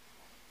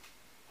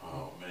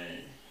 Oh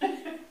man.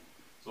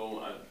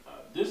 So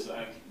this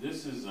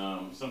is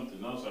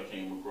something else I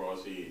came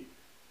across here.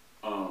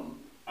 I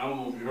don't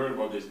know if you heard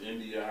about this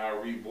India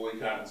Ari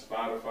boycotting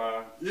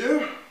Spotify.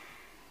 Yeah.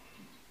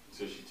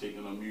 So she's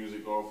taking her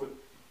music off it.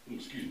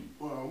 Excuse me.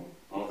 Well,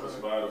 off of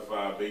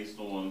Spotify based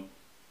on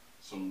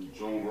some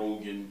Joe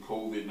Rogan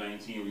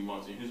COVID-19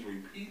 remarks and his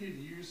repeated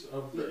use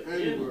of the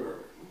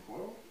N-word.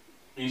 Well.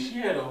 And she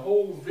had a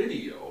whole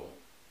video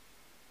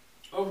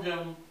of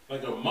him,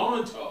 like a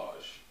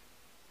montage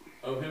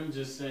of him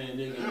just saying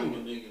nigga,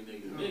 nigga, nigga,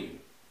 nigga, nigga.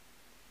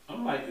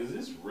 I'm like, is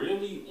this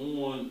really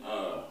on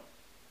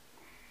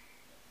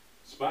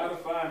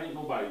Spotify? Ain't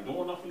nobody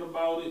doing nothing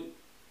about it.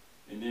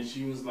 And then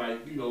she was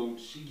like, you know,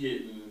 she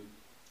getting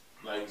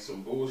like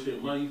some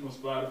bullshit money from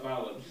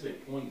Spotify. Like she said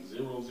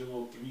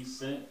 0.003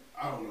 cent.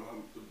 I don't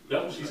know.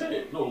 That's what she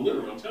said. No,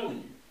 literally, I'm telling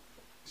you.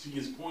 She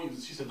gets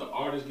points. She said the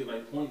artists get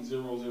like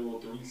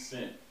 0.003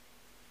 cent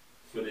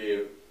for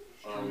their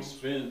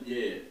spend.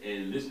 Yeah,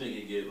 and this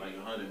nigga get like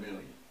 100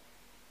 million.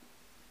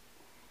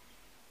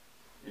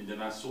 And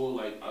then I saw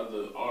like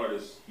other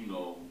artists, you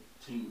know,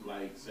 team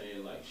like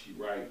saying like she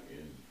right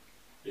and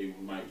they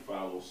might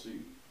follow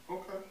suit.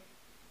 Okay.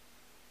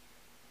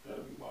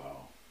 That'd be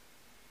wild.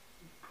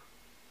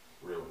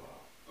 Real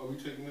wild. Are we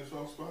taking this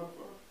off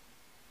Spotify?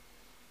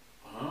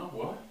 Huh?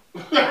 What?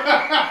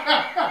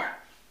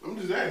 I'm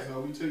just asking.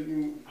 Are we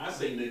taking? I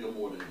say nigga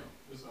more than him.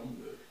 I'm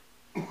good.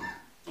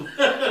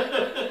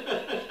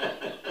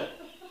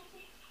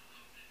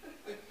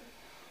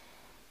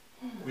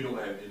 We don't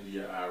have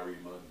India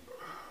Irie money.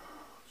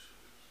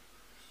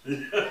 We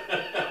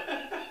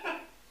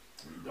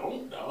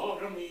don't,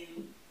 dog. I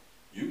mean,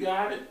 you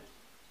got it.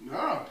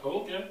 Nah.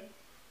 Okay.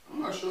 I'm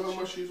not sure how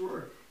much she's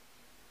worth.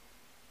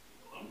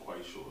 I'm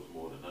quite sure it's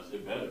more than us.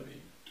 It better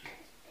be.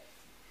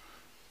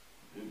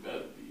 It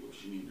better be, or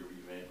she need to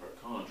revamp her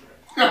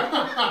contract.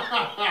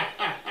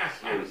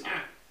 Seriously.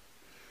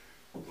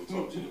 We'll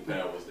talk to the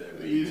powers that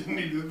be. You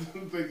need to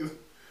think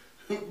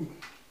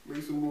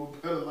make some more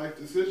better life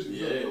decisions.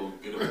 Yeah, or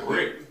get a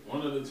brick.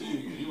 One of the two.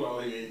 You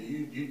out here,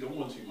 you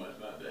doing too much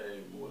not to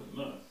have more than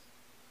us.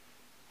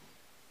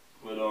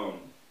 But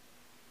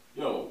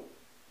yo,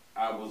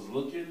 I was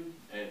looking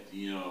at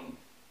the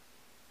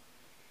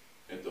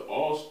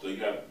All-Star.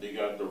 They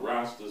got the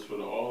rosters for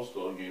the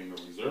All-Star game,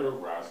 the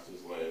reserve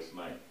rosters last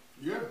night.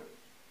 Yeah.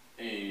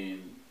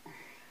 And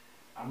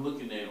I'm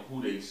looking at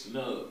who they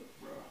snubbed,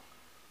 bro.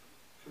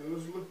 Okay,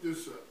 let's look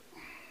this up.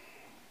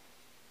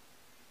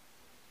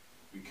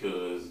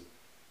 Because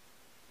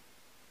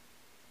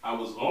I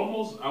was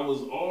almost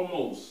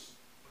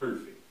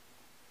perfect.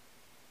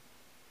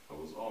 I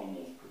was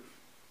almost perfect.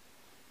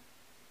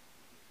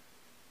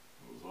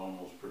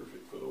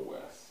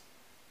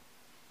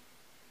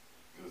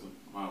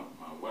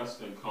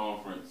 Western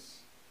Conference,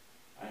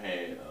 I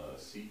had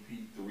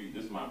CP3.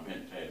 This is my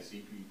bench. I had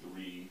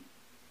CP3,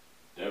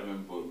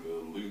 Devin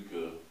Booker,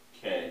 Luka,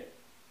 Cat,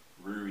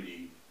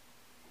 Rudy,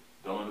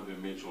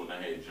 Donovan Mitchell, and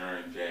I had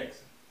Jaren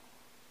Jackson.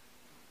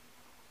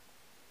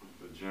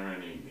 But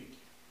Jaren ain't make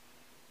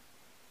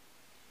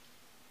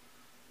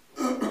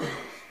it.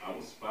 I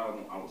was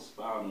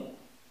spot on.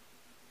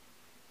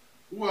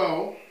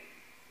 Well,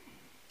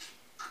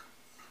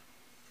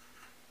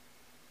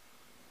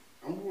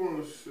 I'm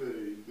going to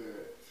say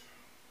that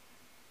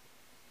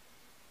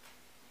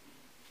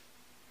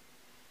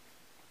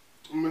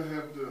I'm going to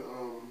have to,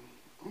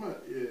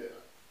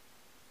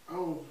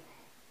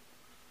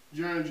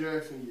 Jaren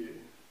Jackson, yeah.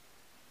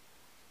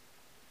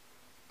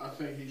 I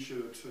think he should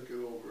have took it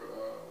over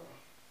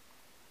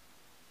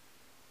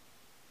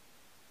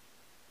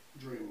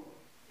Draymond.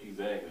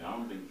 Exactly. I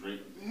don't think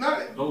Drake.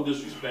 Not no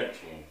disrespect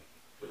to him,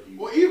 but he.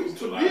 Well, even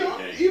to be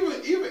honest,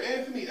 even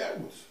Anthony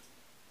Edwards.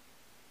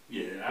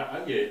 Yeah,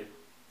 I get it.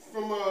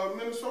 From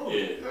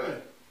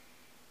Minnesota.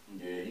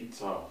 Yeah, he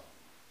tough.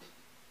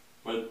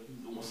 But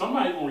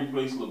somebody gonna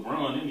replace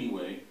LeBron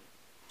anyway.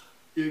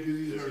 Yeah,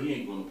 because he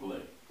ain't gonna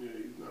play. Yeah,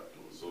 he's not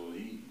doing. So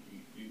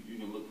you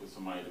can look for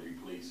somebody to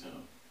replace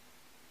him.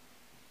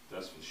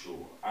 That's for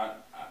sure.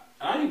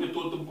 I even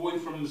thought the boy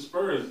from the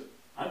Spurs.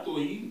 I thought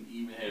he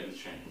even had a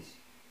chance.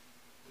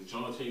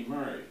 DeJounte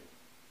Murray.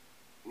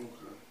 Okay.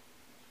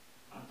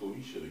 I thought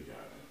he should have got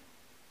it.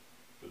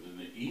 But in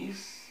the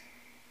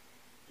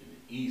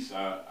East,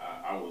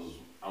 I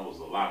was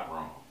a lot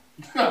wrong.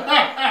 For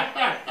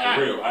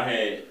real, I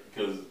had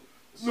because.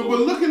 No, but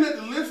looking at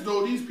the list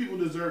though, these people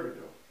deserve it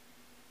though.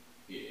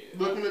 Yeah.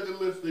 Looking at the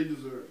list, they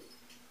deserve it.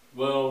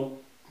 Well,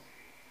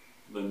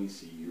 let me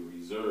see your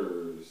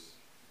reserves.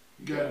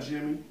 You got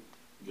Jimmy.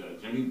 You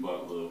got Jimmy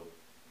Butler,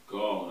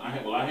 Garland.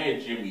 I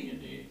had Jimmy in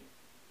there,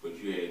 but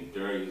you had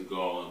Darius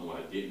Garland, who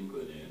I didn't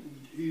put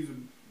in. He's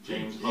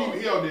James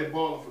Harden. He out there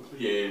balling for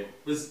Cleveland.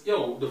 Yeah,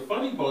 but the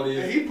funny part is,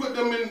 and he put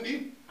them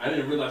in. I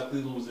didn't realize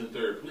Cleveland was in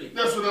third place.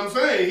 That's what I'm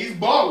saying. He's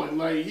balling.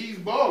 He's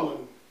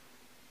balling.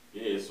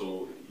 Yeah,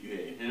 so you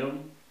had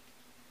him.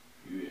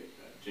 You had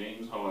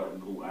James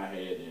Harden, who I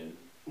had in.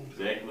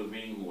 Zach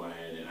LaVine, who I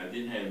had in. I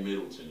didn't have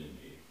Middleton in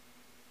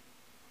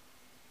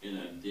there. And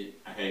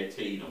I had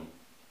Tatum.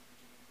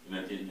 And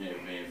I didn't have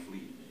Van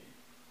Fleet in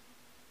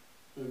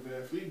there. And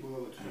Van Fleet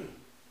balling too.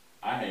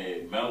 I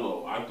had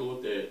Melo. I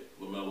thought that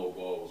LaMelo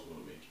Ball was going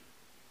to make it.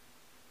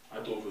 I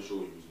thought for sure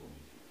he was going to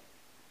make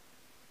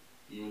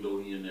it. Even though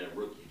he in that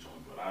rookie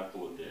joint, but I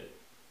thought that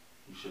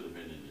he should have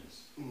been in this.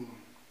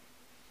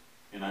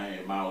 And I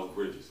had Miles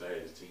Bridges. I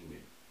had his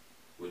teammate,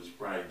 which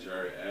probably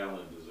Jared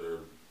Allen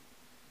deserved.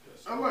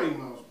 I like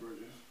Miles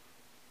Bridges.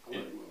 I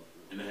like Miles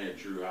Bridges. And I had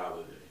Drew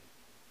Holiday.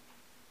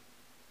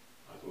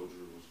 I thought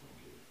Drew was going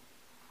to get it.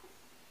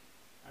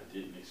 I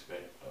didn't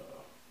expect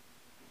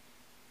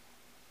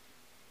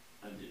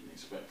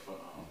for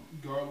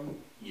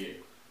Garland. Yeah.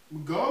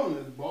 Garland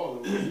is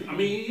balling. I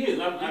mean, he is.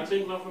 I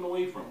take nothing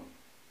away from him.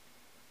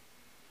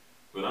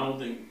 But I don't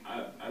think. I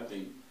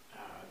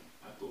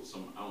thought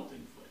I don't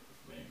think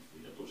Van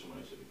Fleet. I thought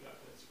somebody should have got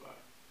that spot.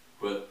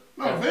 But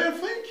no, Van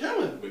Fleet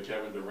killing. But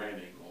Kevin Durant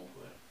ain't gonna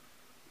play.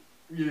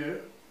 Yeah.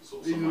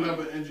 So he's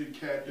another injured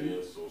captain.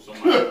 Yeah. So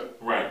somebody.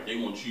 Right. They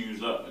gonna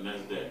choose up, and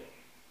that's that.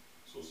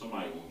 So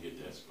somebody gonna get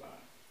that spot.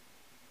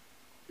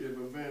 Yeah,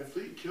 but Van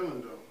Fleet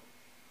killing though.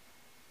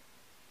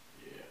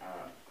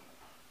 Yeah.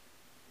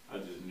 I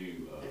just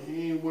knew.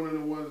 He ain't one of the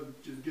ones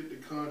that just get the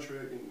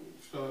contract and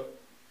start.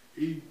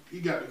 He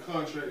got the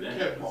contract and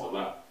kept balling. A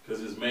lot because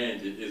his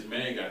man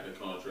got the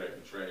contract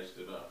and trashed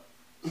it up.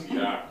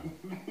 Yeah.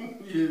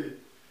 Yeah.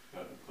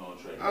 Got the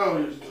contract. I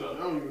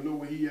don't even know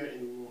where he at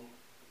anymore.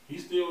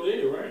 He's still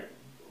there, right?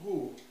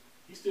 Who?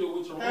 He's still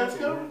with Toronto.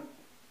 Pascal?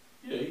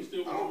 Yeah, he's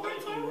still with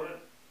Toronto,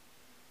 right?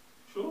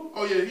 Sure.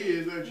 Oh yeah, he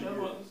is actually. Yeah,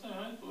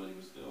 I thought he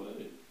was still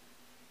there.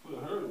 Would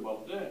have heard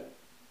about that.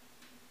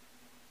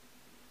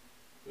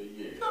 But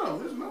yeah. No,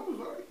 his numbers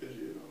are like this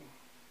year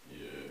though.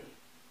 Yeah.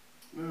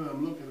 Now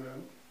I'm looking at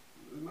him.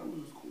 His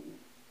numbers is cool.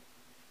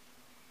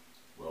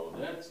 Well,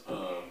 that's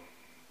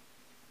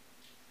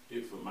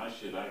it for my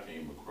shit I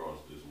came across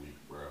this week,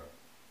 bruh.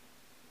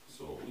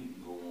 So we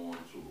can go on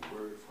to a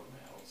word from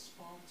our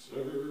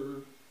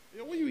sponsor.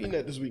 Yeah, what you eating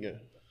at this weekend?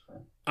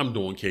 I'm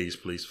doing K's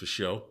Place for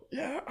show.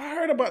 Yeah, I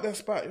heard about that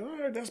spot. I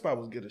heard that spot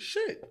was good as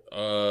shit.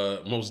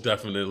 Most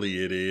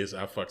definitely it is.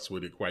 I fucks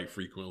with it quite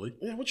frequently.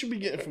 Yeah, what you be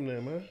getting from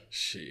there, man?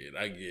 Shit,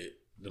 I get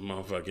the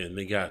motherfucking.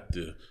 They got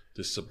the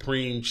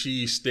supreme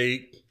cheese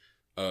steak.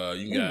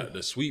 You got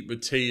the sweet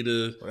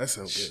potato. Oh, that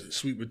sounds good.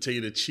 Sweet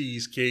potato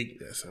cheesecake.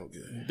 That sounds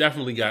good.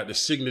 Definitely got the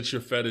signature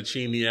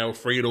fettuccine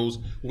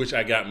Alfredos, which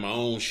I got my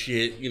own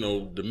shit. You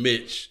know, the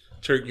Mitch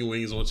turkey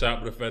wings on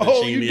top of the fettuccine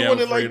Oh, you doing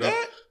Alfredo. it like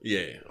that?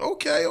 Yeah.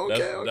 Okay.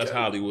 That's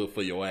Hollywood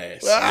for your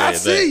ass. I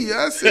see you,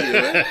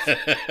 man.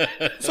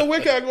 So where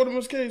can I go to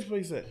Miss K's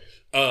place at?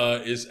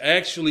 It's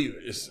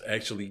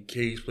actually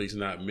K's place,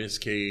 not Miss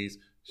K's.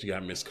 She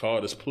got Miss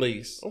Carter's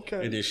place.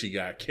 Okay. And then she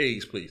got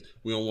K's place.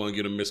 We don't want to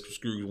get a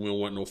misconstrued. We don't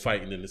want no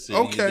fighting in the city.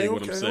 Okay, you dig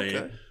what I'm saying?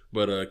 Okay.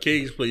 But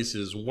K's Place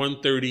is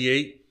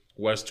 138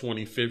 West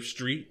 25th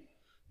Street.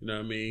 You know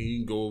what I mean? You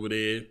can go over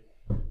there,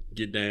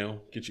 get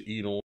down, get your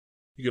eat on.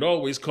 You could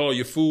always call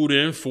your food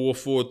in,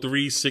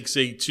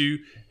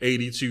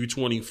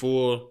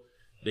 443-682-8224.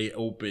 They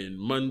open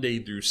Monday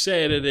through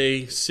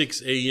Saturday,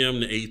 6 a.m.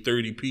 to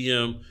 8:30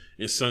 p.m.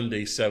 and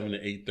Sunday, 7 to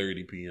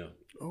 8:30 p.m.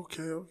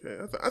 Okay.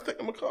 I think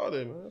I'm going to call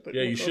there, man.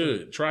 Yeah, you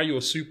should. Try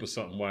your soup or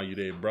something while you're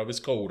there, bro. It's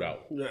cold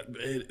out. Yeah,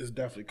 it's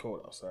definitely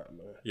cold outside,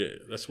 man. Yeah,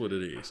 that's what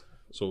it is.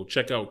 So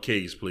check out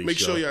K's Place. Make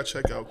sure y'all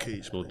check out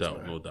K's Place. No doubt,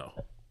 man. no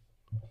doubt.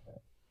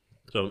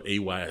 So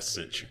AYS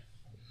sent you.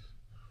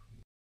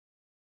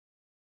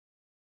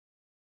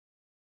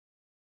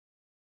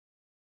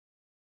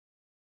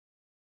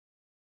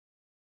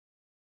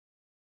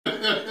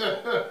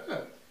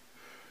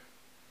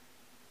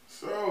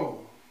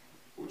 So,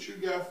 what you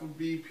got for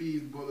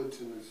BP's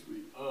bulletin this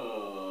week?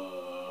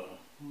 I'm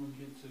gonna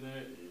get to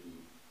that in 1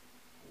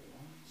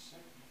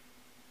 second.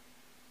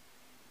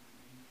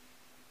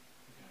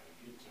 I gotta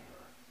get to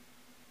her,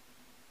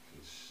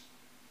 cause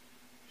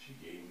she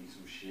gave me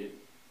some shit.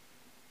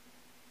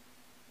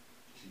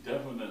 She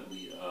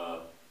definitely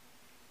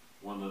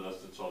wanted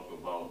us to talk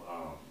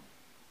about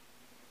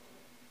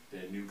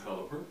that new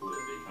color purple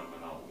that they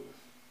coming out with,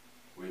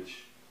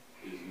 which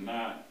is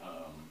not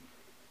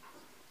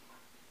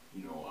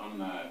I'm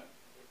not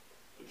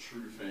a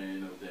true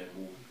fan of that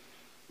movie.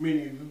 Me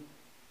neither.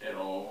 At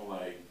all.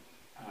 Like,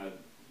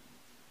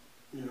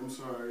 I'm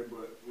sorry,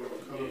 but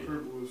Color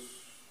Purple was...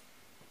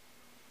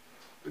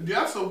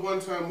 That's a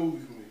one-time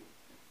movie for me.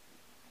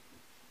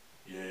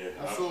 Yeah.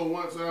 I saw it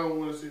once, I don't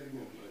want to see it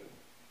again.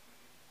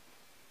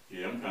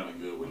 Yeah, I'm kind of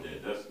good with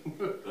that.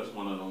 That's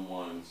one of them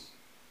ones.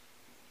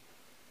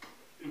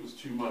 It was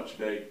too much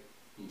back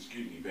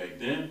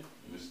then, and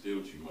it's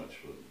still too much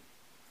for me.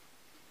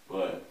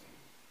 But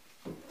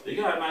they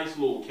got a nice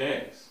little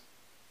cast.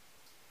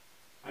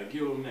 I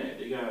give them that.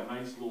 They got a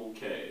nice little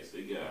cast.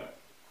 They got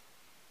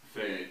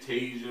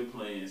Fantasia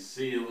playing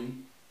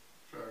Celie.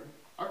 Sorry.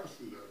 I can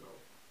see that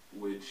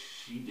though. Which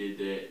she did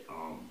that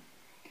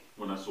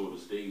when I saw the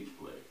stage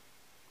play.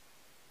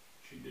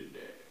 She did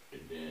that.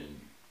 And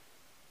then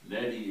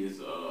Nettie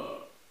is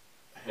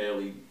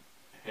Halle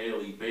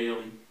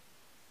Bailey.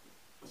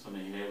 What's her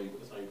name? Halle.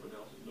 That's how you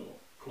pronounce it? No.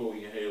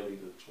 Chloe and Halle,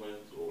 the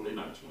twins. Or they're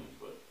not twins,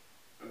 but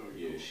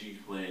yeah, she's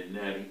playing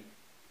Nettie.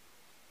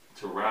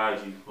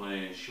 Taraji's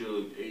playing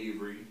Suge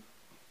Avery.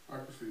 I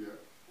can see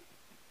that.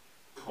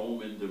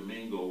 Coleman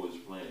Domingo is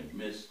playing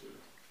Mister.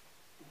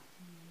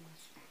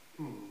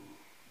 Then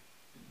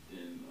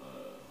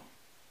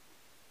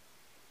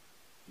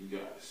you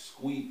got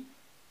Squeak.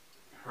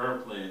 Her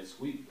playing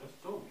Squeak. That's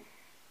dope.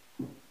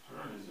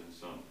 Her is in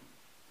something.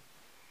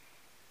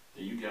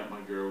 Then you got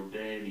my girl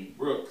Danny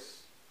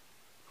Brooks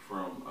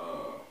from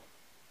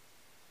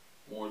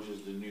Orange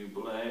is the New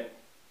Black.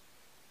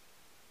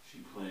 She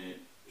playing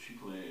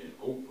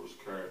Oprah's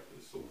character,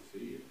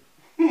 Sophia.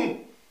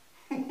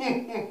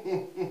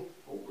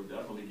 Oprah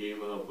definitely gave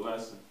her a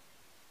blessing.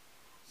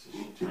 So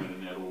she's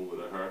turning that over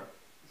to her.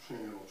 She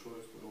ain't got no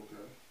choice, but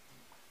okay.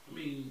 I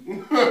mean, she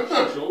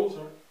chose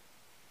her.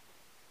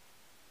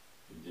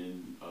 And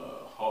then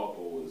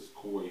Harpo is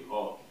Corey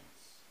Hawkins.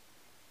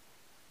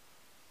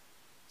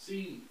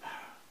 See,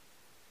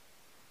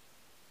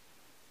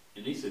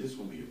 and they said this is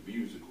going to be a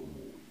musical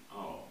movie.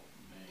 Oh,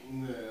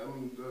 man.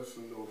 Nah, that's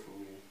a no for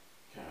me.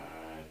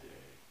 God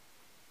dang.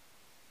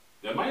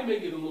 That might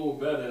make it a little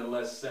better and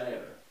less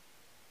sadder.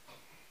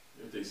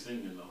 If they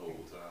singing the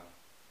whole time.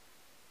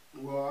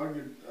 Well,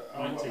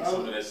 I might take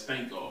some of that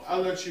stink off.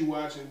 I'll let you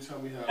watch and tell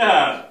me how.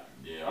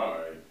 Yeah,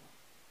 alright.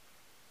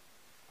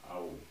 I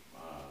don't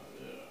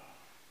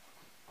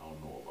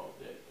know about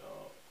that,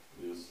 dog.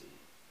 We'll see.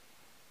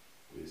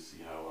 We'll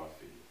see how I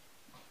feel.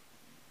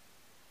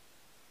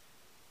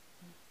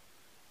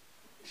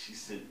 She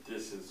sent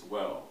this as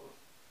well.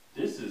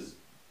 This is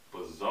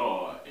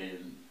bizarre,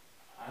 and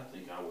I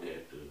think I would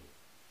have to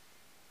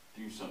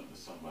do something to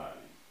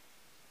somebody.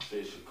 It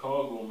says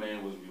Chicago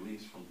man was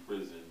released from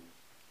prison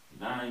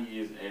 9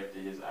 years after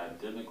his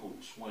identical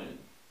twin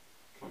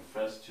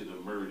confessed to the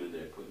murder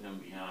that put him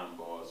behind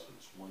bars for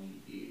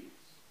 20 years.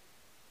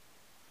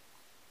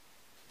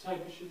 What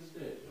type of shit is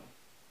that, yo?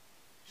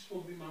 You're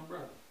supposed to be my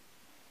brother.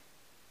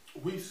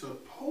 We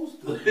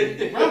supposed to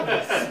be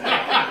brothers.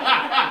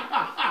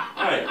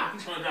 Right. You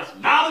trying to got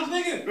some knowledge,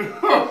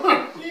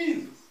 nigga?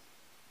 Jesus.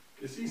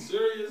 Is he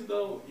serious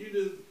though? You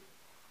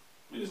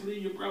just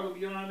leave your brother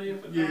behind there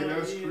for 9 years? Yeah,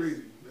 that's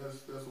crazy.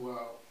 That's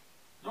wild.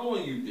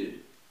 Knowing you did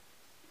it.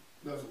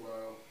 That's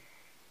wild.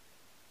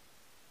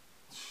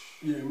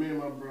 Yeah, me and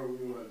my brother,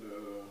 we had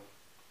to,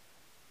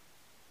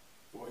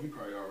 well, he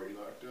probably already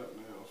locked up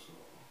now, so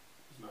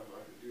there's nothing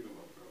I can do to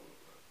my brother,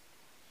 but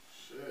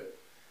shit.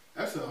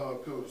 That's a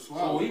hard pill to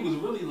swallow. So he was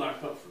really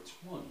locked up for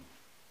 20.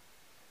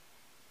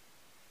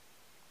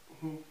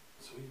 Mm-hmm.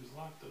 So he was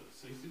locked up.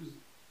 So he was,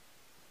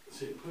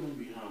 put him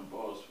behind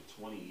bars for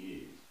 20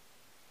 years.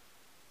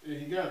 Yeah,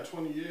 he got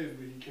 20 years,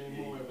 but he came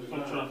home after 9.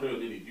 I'm trying to figure,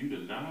 did he do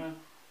the 9?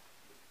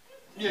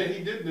 Yeah,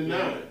 he did the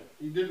 9.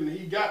 He didn't.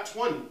 He got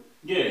 20.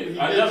 Yeah,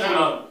 that's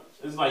what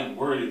it's like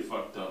worded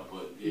fucked up,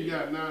 but yeah. He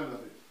got 9 of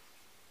it.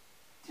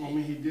 I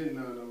mean, he did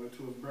 9 of it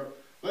to his brother.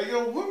 Like,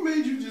 yo, what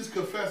made you just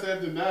confess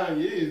after 9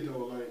 years,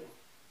 though? Like,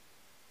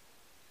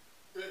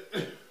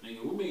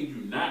 nigga, what made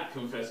you not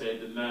confess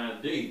after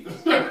 9 days? You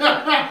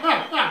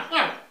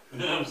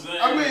know what I'm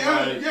saying? I mean,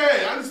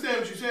 I understand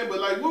what you're saying, but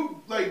like,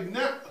 what, like,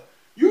 now,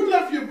 you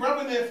left your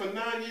brother there for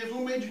 9 years.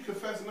 What made you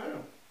confess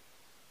now?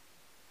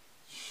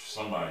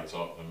 Somebody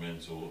talked them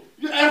into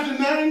it. After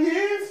 9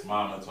 years?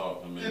 Mama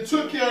talked them into it.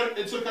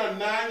 It took her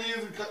 9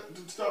 years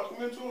to talk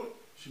them into it?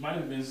 She might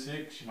have been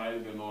sick. She might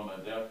have been on a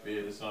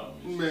deathbed or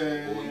something. Man.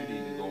 Said, boy, you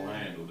need to go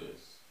handle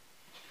this.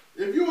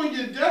 If you on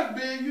your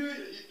deathbed,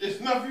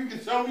 it's nothing you can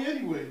tell me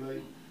anyway.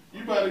 Like,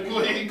 you better go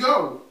ahead and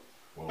go.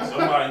 Well,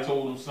 somebody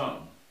told him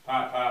something.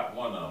 Pop,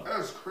 one of them.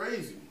 That's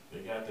crazy.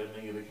 They got that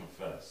nigga to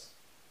confess.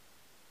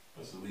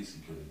 That's the least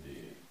he could have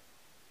did.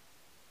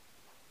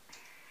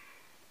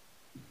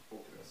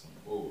 That's some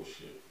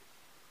bullshit.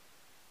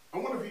 I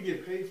wonder if he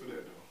get paid for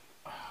that,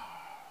 though.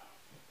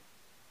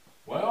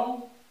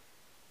 Well,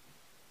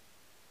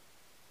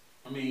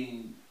 I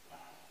mean,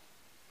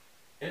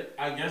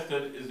 I guess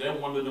is that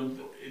one of them.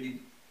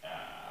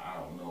 I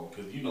don't know,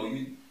 cause you know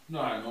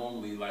how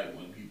normally like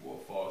when people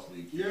are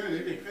falsely accused, they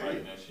get paid.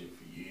 fighting that shit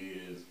for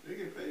years. They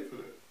get paid for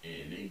that.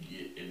 And then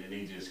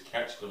they just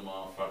catch the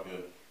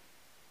motherfucker.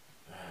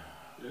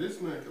 Yeah, this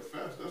man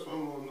confessed. That's what I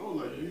want to know.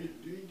 Like,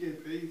 do he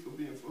get paid for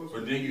being false?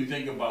 But then you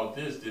think about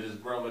this: did his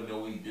brother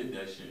know he did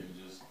that shit and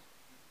just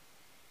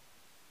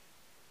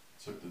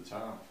took the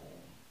time for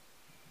him?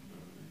 You know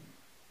what I mean?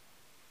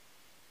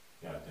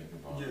 Gotta think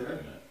about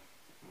that.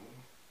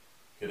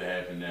 Could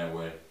have happened that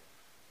way.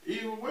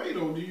 Either way,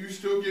 though, do you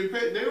still get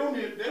paid? They don't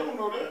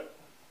know that.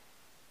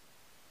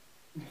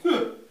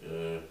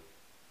 Yeah.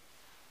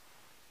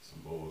 Some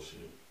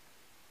bullshit.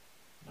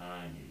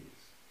 9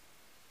 years.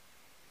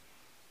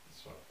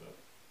 It's fucked up.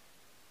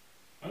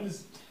 I'm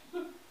just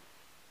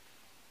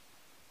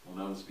don't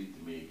ever speak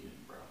to me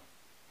again, bro.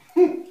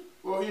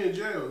 Well, he in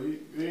jail. He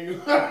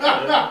ain't...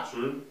 Yeah,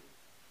 true.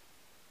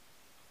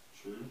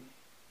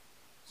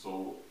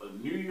 So a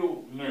New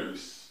York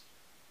nurse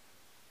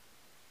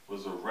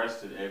was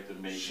arrested after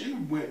making She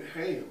went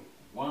ham.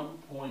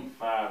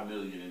 $1.5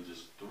 million in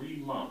just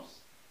 3 months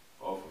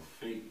off of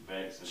fake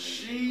vaccination.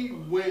 She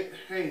went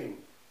ham.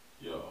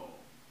 Yo.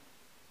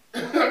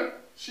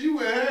 She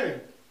went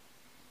ham.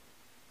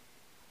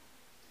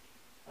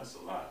 That's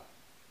a lot.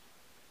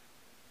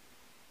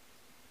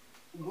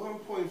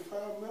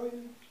 1.5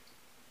 million?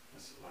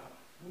 That's a lot.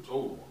 Who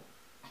told one?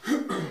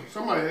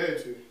 Somebody had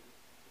to.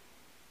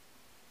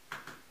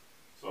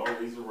 It's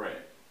always a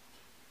rat.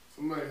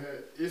 Somebody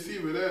had. It's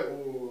either that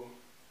or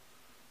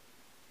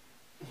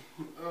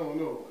I don't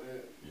know.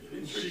 Yeah, they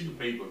traced the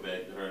paper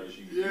back to her that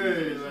she was Yeah,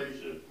 using or like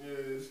some shit.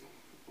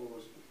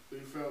 they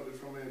found it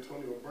from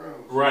Antonio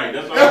Brown. Right,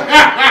 that's what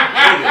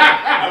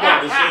I'm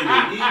about to say.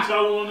 That he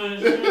tell on that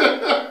shit.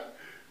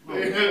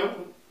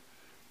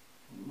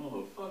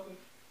 Motherfucker.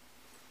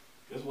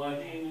 That's why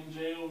he ain't in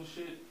jail and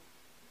shit.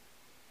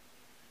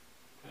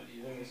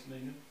 Petty ass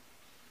nigga.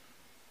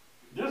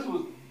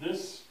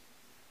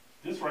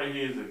 This right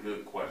here is a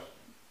good question.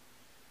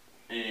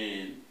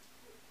 And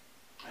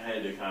I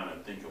had to kind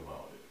of think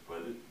about it.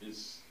 But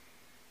it's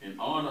in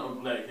honor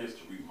of Black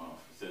History Month.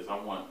 It says, I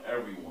want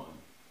everyone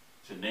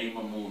to name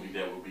a movie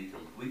that would be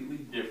completely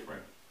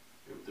different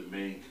if the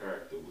main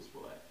character was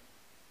black.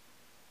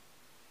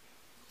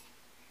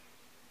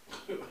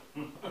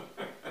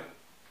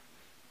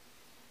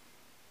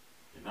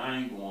 And I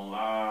ain't gonna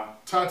lie.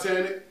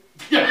 Titanic.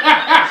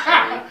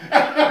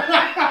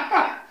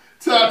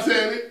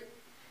 Titanic.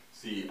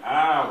 See,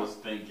 I was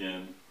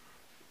thinking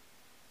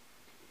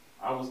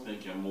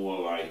more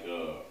like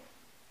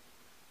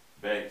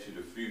Back to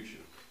the Future.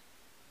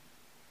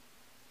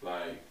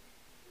 Like,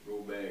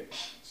 go back,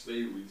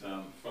 slavery time,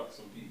 and fuck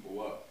some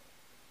people up.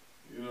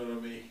 You know what I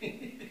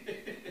mean?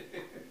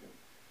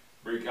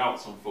 Break out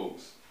some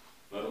folks.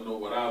 Let them know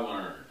what I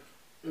learned.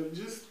 But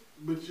just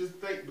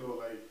think though,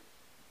 like,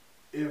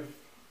 if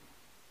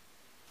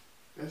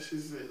let's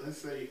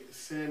say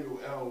Samuel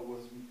L.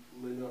 was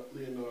Leonardo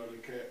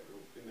DiCaprio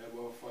in that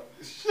motherfucker.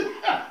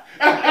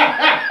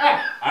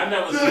 I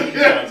never seen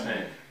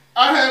Titanic.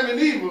 I haven't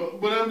either,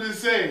 but I'm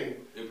just saying.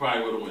 It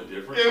probably would have went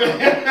different.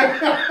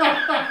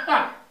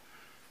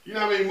 You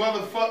know how many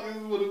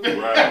motherfuckers would have been?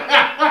 Right.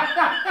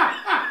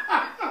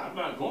 I'm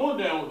not going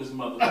down with this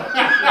motherfucker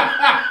shit.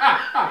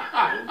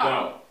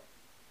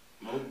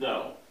 No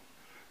doubt.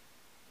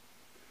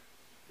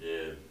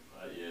 Yeah,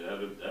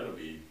 that'll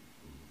be.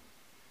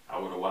 I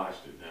would have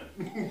watched it then.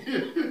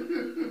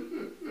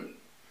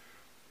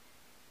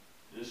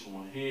 This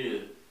one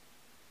here,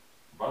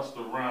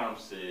 Busta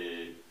Rhymes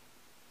said,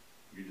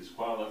 you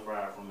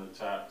disqualified from the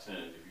top 10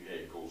 if you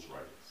had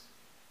ghostwriters.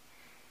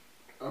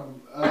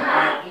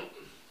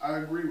 I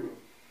agree with him.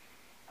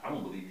 I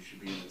don't believe you should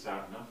be in the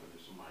top nothing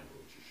if somebody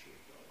wrote your shit,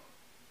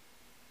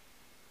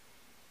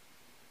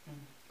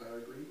 though. I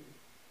agree with him.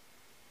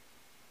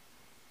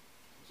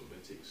 So they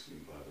take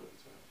sleep out of the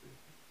top 10.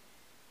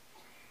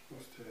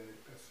 What's tag?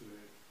 That's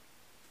it.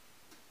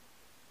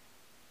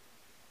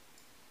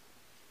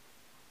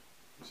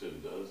 You said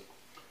it does.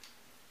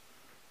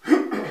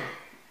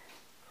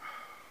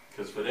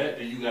 Because for that,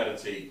 then you got to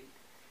take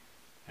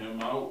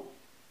him out.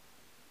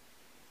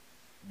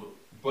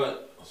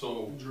 But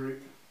so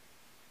Drake.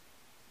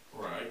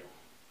 Right.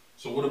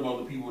 So what about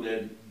the people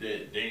that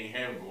they ain't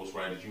have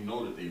ghostwriters? You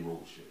know that they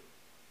wrote shit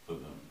for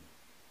them.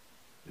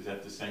 Is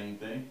that the same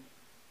thing?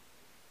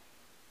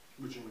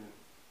 What you mean?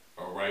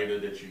 A writer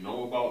that you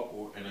know about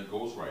and a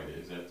ghostwriter,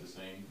 is that the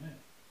same thing?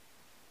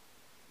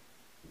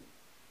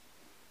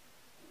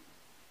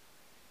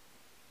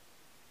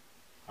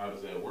 How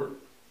does that work?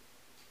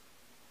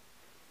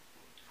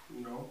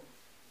 No.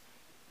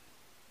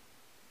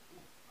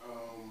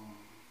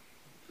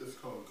 It's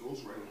called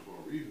ghostwriting for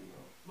a reason,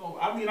 though. No,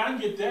 I mean, I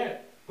get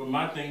that. But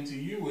my thing to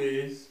you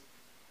is,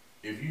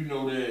 if you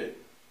know that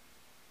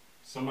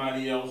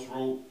somebody else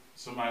wrote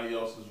somebody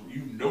else's,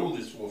 you know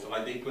this for,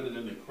 like they put it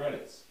in the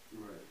credits.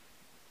 Right.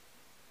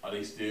 Are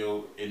they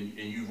still, and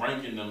you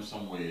ranking them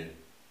somewhere?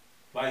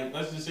 Like,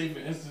 let's just say, for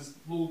instance,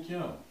 Lil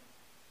Kim.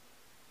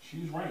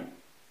 She's ranked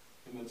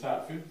in the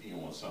top 50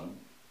 on some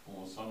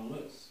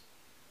list.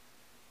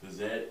 Does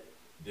that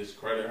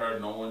discredit her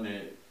knowing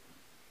that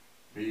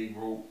Big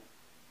wrote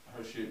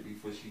her shit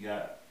before she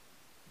that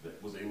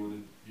was able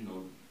to,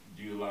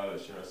 do a lot of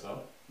that shit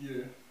herself?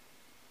 Yeah.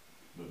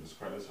 That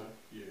discredits her?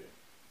 Yeah.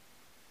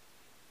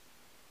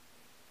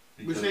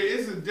 Because But see,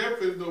 it's a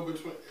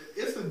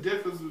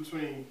difference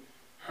between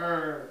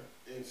her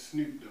and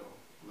Snoop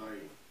though.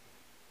 Like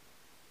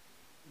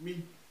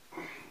me,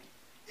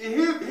 and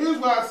here's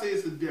why I say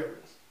it's a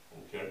difference.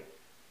 Okay.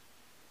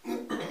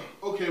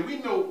 Okay, we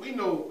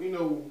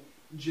know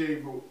Jay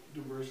wrote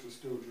the verse for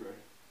Still Dre.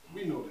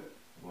 We know that.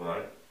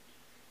 Right.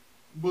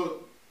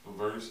 But The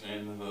verse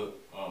and the hook,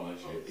 all that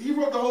shit. he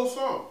wrote the whole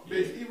song. Yeah.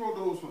 Basically, he wrote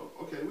the whole song.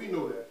 Okay, we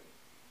know that.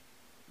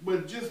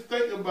 But just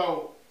think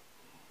about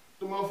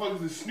the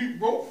motherfuckers that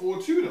Snoop wrote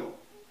for too, though.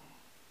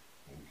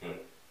 Okay.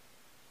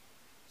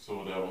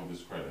 So that won't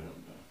discredit him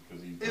then,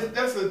 because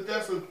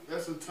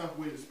That's a tough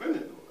way to spin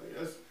it though.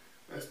 Like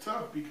that's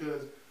tough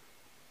because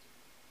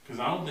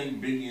I don't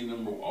think Biggie and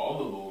them wrote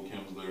all of Lil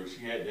Kim's lyrics.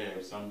 She had to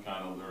have some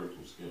kind of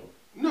lyrical skill.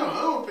 no,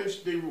 I don't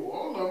think they wrote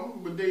all of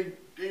them, but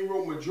they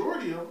wrote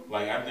majority of them.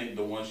 Like I think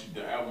the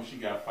album she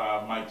got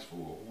 5 mics for.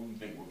 Who do you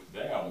think? Because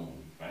that album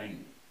was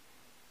banging.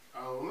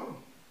 I don't know.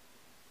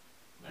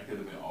 That could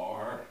have been all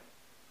her.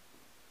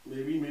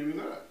 Maybe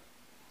not.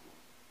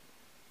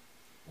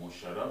 Won't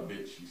shut up,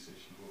 bitch. She said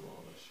she wrote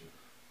all that shit.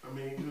 I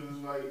mean, because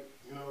it's like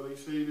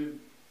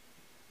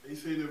they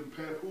say that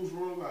Papoose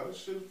wrote a lot of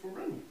shit for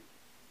Remy.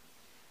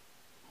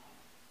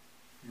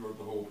 You wrote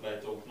the whole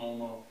Plateau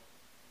Plomo.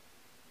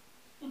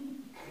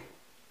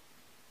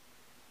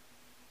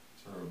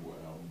 Terrible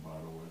album, by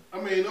the way. I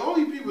mean, the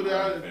only people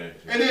that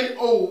Manufactured. and then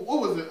what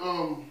was it?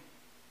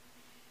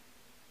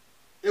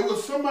 It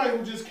was somebody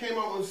who just came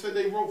out and said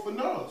they wrote for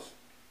Nas.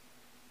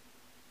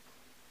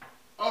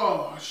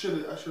 Oh, I should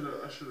have took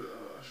that.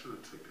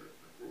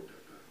 I wrote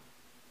that down.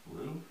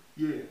 Really?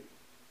 Yeah.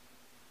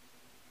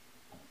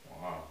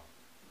 Wow.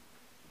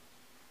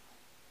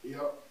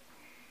 Yep.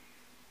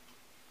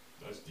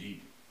 That's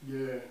deep.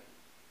 Yeah.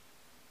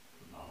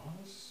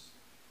 Nas?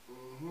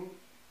 Mhm.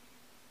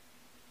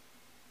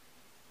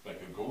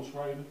 Like a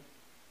ghostwriter?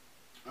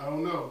 I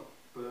don't know,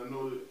 but I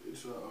know that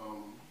it's a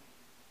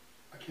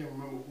I can't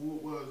remember who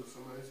it was.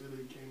 Somebody said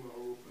they came out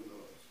and wrote for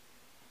Nas.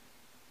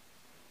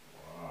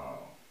 Wow.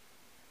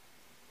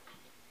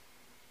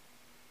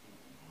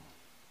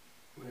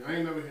 Like, I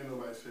ain't never heard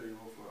nobody say they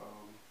wrote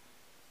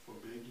for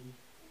Biggie,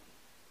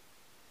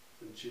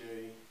 for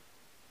Jay,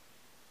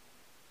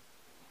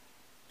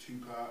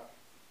 Tupac.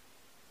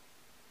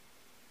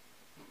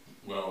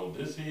 Well,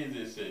 this here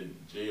they said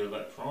Jay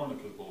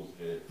Electronica supposed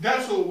to have.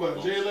 That's who it was.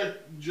 Oh.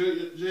 Jay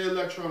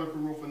Electronica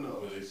wrote for Nas.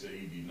 But they said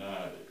he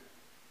denied it.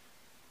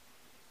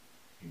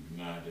 He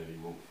denied that he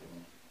wrote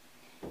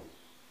for him.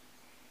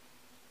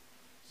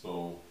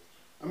 So,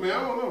 I mean, I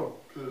don't know,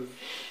 cause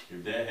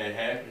if that had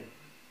happened,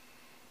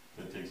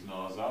 that takes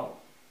Nas out.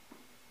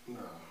 nah,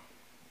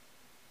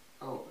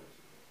 I don't think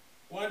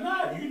so. Why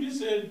not? You just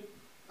said.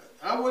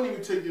 I wouldn't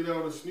even take it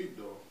out of Snoop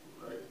though,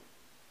 right?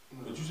 No.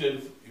 But you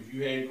said if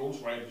you had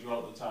ghostwriters, you're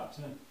out the top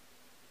 10.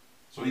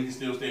 So he can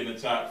still stay in the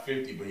top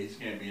 50, but he just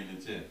can't be in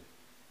the 10.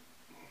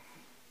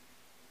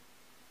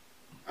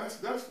 That's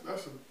tough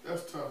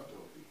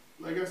though.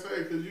 Like I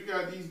said, because you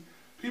got these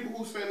people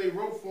who say they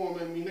wrote for him.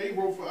 I mean, they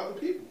wrote for other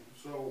people.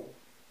 So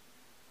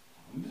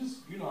I'm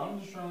just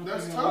trying to.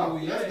 that's figure out tough.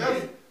 where we That's at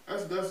here.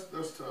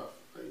 that's tough.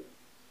 Like,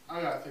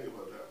 I gotta think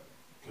about that.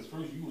 Cause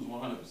first you was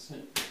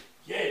 100%.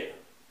 Yeah.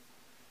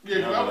 Yeah,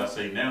 Now that I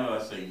say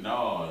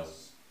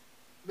Nas.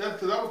 that's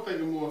because I was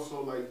thinking more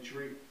so like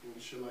Drake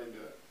and shit like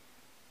that.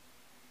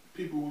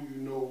 People who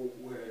you know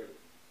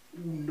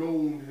who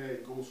known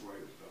had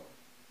ghostwriters though.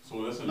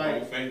 So that's a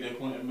Like- known fact that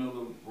Quentin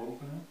Miller wrote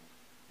for him?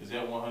 Is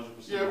that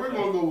 100%? Yeah, we're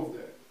gonna go with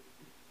that.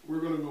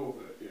 We're gonna go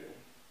with that.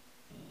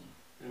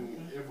 Yeah.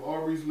 And Okay. if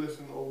Aubrey's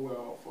listening, oh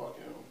well, fuck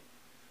him.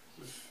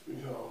 Just, you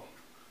know.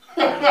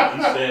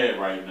 He's sad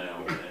right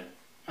now, man.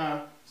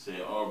 Huh?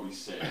 Said Aubrey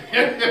sad right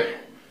now, man.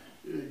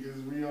 Yeah, because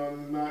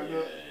Rihanna's knocked Yeah.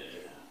 up.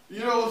 You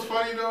know what's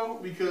funny though?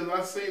 Because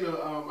I seen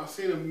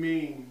a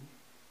meme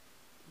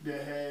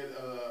that had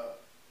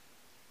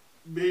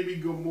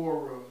baby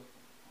Gamora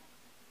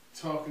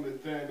talking to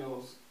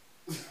Thanos,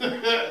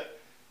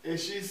 and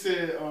she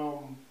said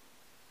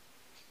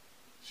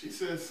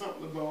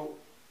something about,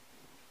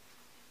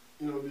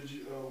 did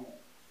you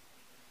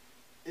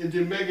and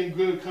then Megan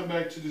Good come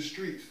back to the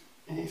streets,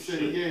 and he said,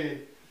 shit. yeah.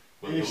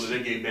 But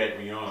they gave back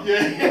Rihanna.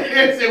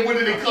 Yeah, he said, what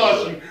did it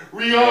cost you?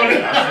 Rihanna.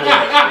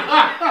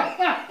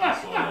 Yeah, I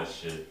saw that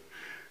shit.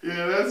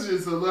 Yeah, that's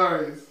just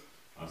hilarious.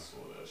 I saw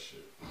that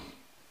shit.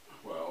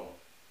 Well,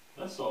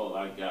 that's all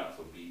I got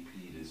for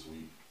BP this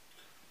week.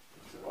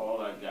 That's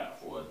all I got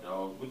for a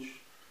dog. What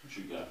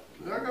you got?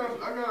 I got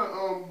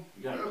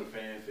You got any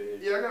fanfare?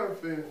 Yeah, I got a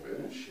fanfare.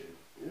 Oh, shit.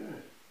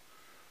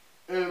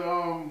 Yeah.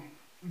 And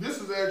this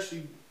is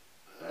actually,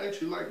 I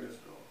actually like this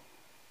though.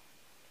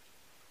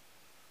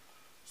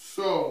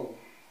 So,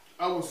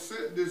 I was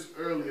sent this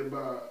earlier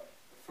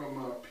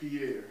from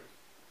Pierre.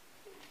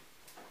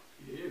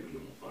 Yeah, be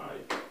on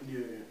fire.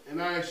 Yeah,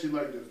 and I actually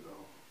like this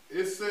though.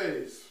 It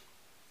says,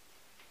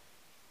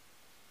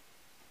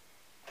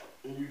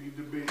 and you can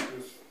debate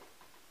this,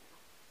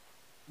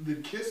 the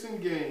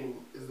Kissing Game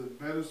is a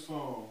better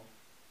song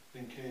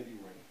than Candy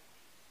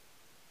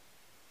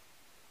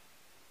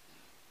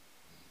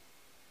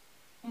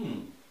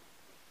Rain.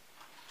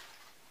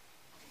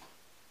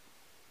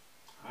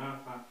 High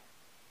five.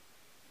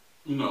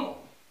 No.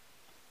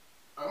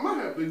 I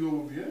might have to go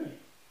with yeah.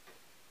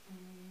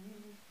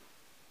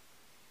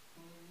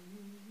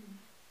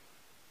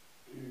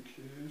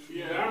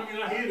 Yeah, I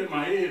mean, I hear it in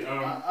my head.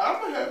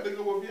 I'm gonna have to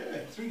go with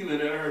yeah. Speaking of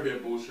that, I heard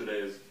that bullshit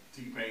ass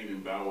T-Pain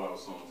and Bow Wow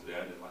song today.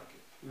 I didn't like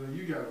it. No,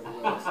 you gotta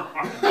relax.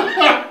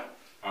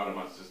 Out of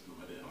my system,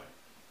 I didn't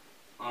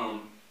like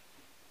it.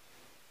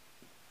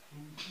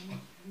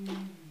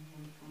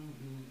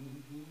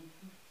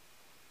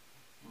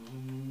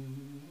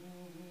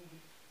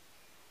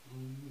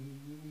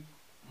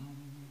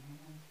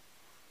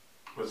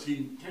 But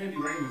see, Candy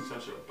Rain is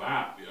such a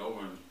bop, yo,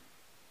 and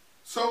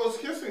So is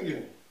Kissing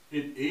Game.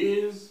 it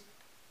is,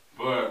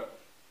 but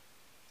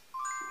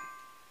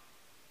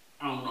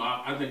I don't know.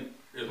 I think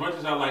as much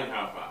as I like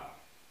High Five,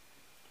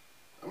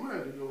 I'm gonna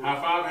have to go with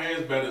High Five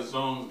has better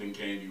songs than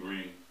Candy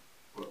Rain,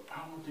 but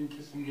I don't think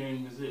Kissing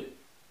Game is it.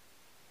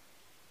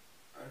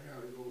 I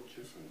gotta go with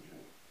Kissing Game.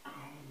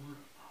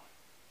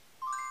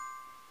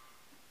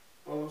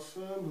 All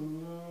summer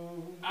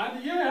long,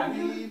 I get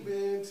we've it.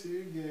 been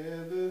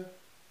together.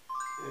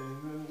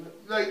 And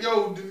like,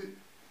 yo,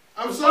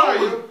 I'm The sorry,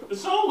 song yo. was- The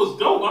song was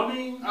dope. I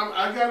mean,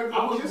 I gotta go I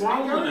was with Kissing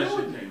grown when Game. that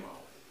shit came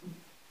out.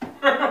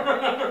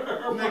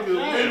 Nigga,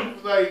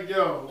 Damn. like,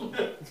 yo.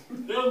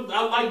 I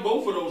like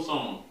both of those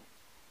songs,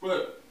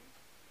 but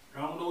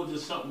I don't know,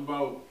 just something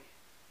about.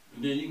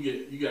 And then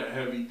you got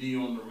Heavy D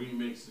on the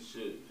remix and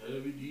shit.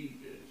 Heavy D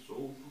and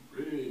Soul for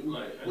Bread.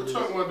 Like We're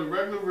talking about the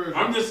regular version.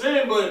 I'm just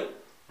saying, but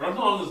as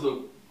long as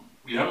I'm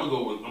gonna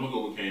go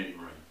with Candy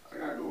Rain. I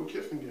gotta go with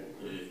Kissing Game.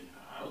 Yeah,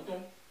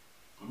 okay.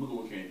 I'm gonna go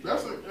with Candy.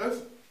 That's Rain. that's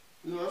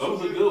That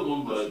was a good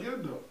one, but that's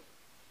good though.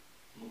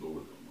 I'm gonna go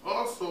with them.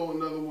 Also,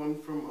 another one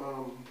from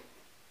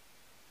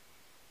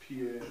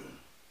Pierre.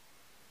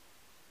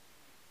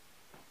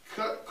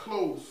 Cut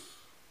Close.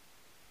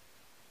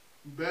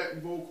 Back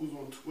vocals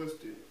on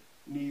Twisted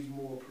needs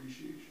more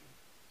appreciation.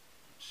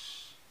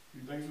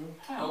 You think so?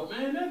 Hell,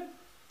 man,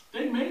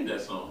 they made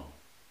that song.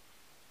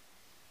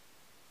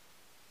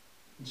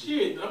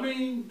 Shit, I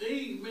mean,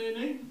 they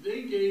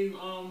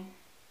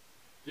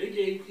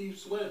gave Keith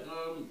Sweat.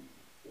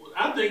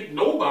 I think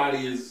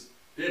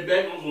their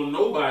backgrounds on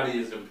Nobody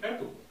is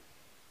impeccable.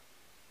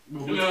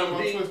 But You we're know talking what I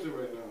about mean? Twisted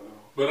right now, though.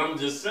 But I'm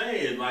just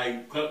saying,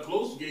 like, Cut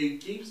Close gave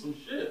Keith some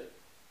shit.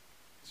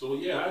 So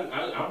yeah,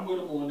 I'm with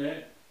him on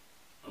that.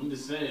 I'm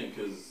just saying,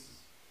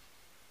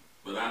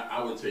 but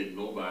I would take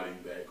Nobody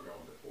background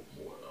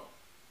more though.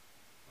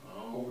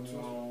 Over Twisted.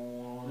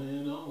 On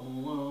and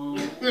on.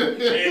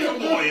 Hey,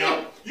 come on,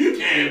 yo. You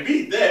can't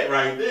beat that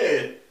right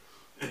there.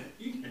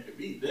 You can't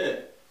beat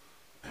that.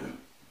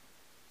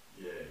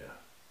 Yeah.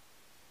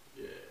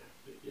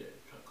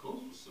 Cut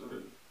Close was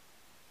certain.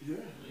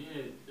 Yeah.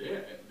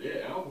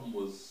 Their album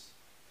was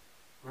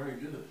very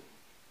good.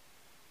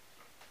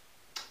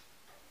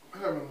 I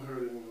haven't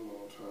heard it in a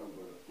long time,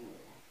 but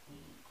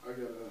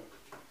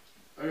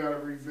I gotta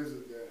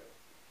revisit that.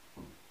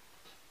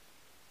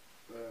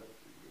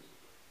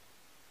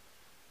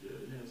 Yeah,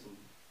 it had some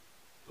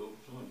dope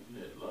joints. It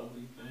had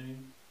Lovely Thing.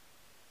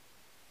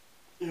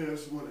 Yeah,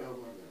 that's one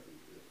album I gotta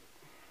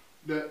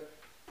revisit.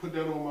 Put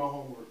that on my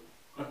homework.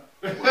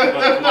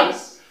 Cut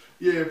Close.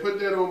 Yeah, put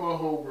that on my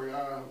homework.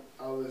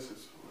 I'll listen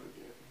to it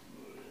again.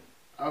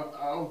 I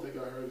don't think I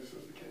heard it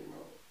since it came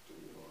out, to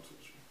be honest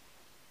with you.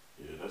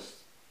 Yeah, that's.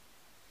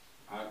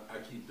 I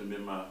keep them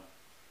in my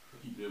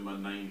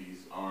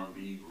 90s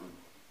R&B group.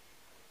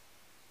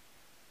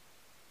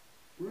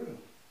 Really?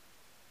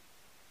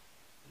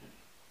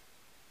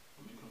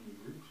 When they come to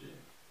groups, yeah.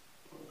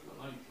 Okay. I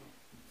like them.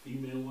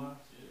 Female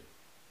wise, yeah.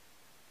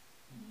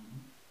 Mm-hmm.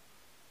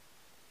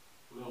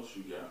 What else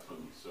you got for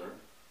me, sir?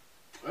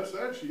 That's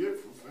actually it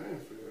for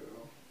fanfare,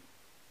 though.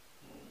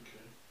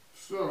 Okay.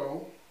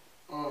 So,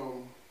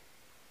 Oh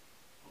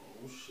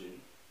shit.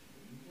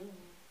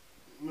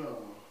 no,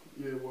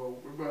 yeah. Well,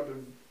 we're about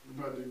to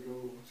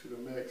go to the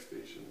Mac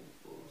station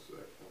for a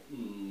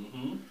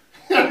second.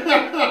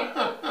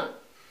 Mm-hmm.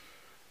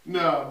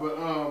 Nah, but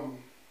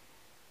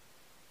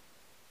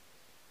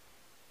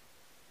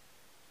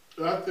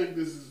I think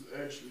this is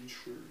actually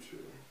true too.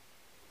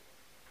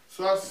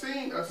 So I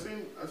seen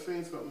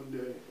something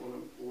today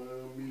on one of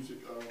the music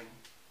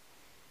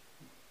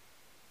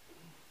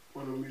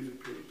one of the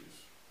music pages.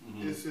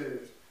 Mm-hmm. It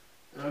says,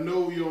 and I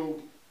know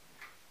you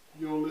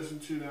don't listen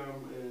to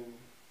them, and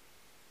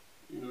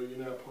you know you're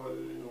not part of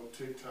the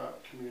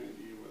TikTok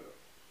community or whatever.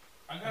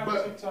 I got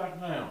But- a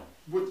TikTok now.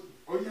 What?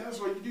 Oh yeah, that's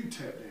why you do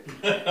tap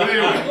that. But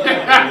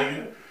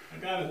anyway, I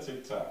got a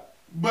TikTok.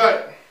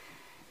 but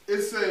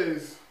it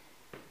says,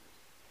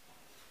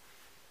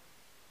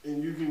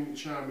 and you can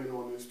chime in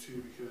on this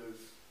too because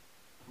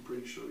I'm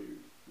pretty sure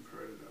you've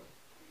heard it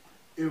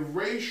though. If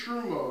Ray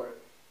Shrumard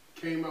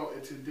came out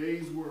in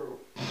today's world,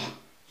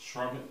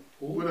 Shrug it.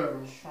 whatever,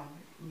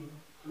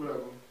 Wow.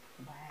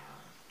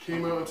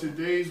 came out in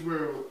today's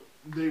world,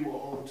 they were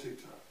on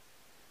TikTok.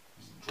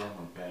 It's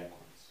drumming backwards.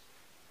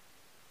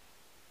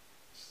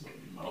 So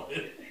you know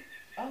it.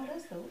 Oh,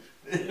 that's dope.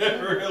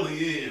 It really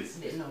is.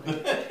 Didn't know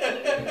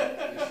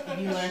that.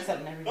 You learn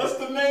something every day. That's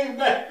the name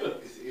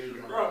backwards. It's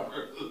eardrum.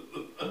 Drummer.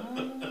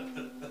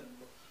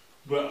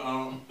 But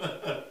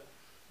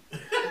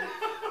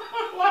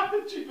why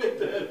did you make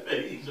that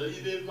face?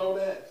 You didn't know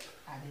that?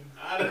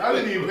 I didn't. I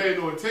didn't even pay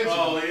no attention.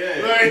 Oh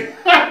yeah.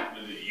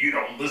 Like, You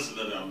don't listen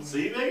to them.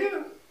 See,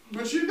 nigga?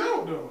 but you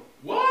don't though.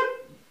 What?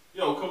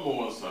 Yo, come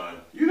on, son.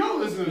 You don't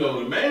listen to Yo, the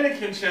them.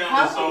 Mannequin Challenge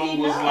How would song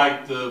he was know?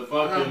 like the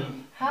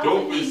fucking How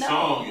would he dopest know?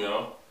 song,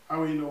 yo.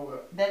 How do you know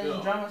what? That Yo,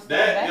 is drummer stuff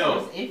that- yo,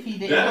 backwards if he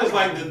didn't. That know is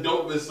like it. the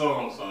dopest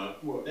song, son.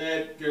 What?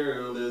 That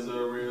girl is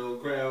a real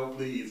crowd,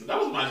 please. That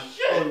was my Oh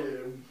shit. yeah.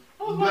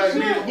 That was my Black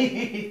shit.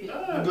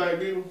 Beetle. The Black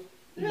Beetle.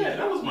 Yeah,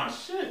 that was my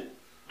shit.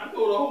 I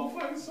know the whole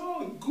fucking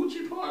song,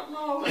 Gucci part and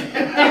all that.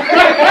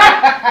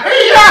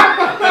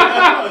 That's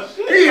my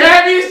shit. He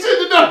had me shit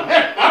to know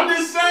that. I'm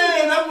just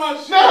saying, that's my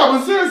shit. No,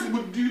 but seriously,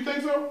 but do you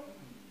think so?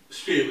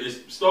 Shit,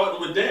 it's starting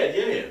with that,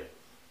 yeah.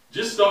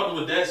 Just starting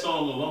with that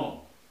song alone.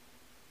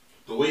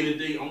 The way that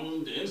they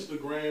owned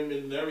Instagram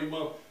and every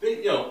month.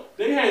 They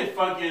had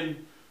fucking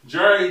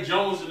Jerry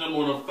Jones and them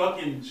on a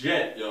fucking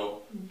jet,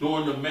 yo,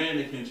 during the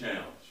Mannequin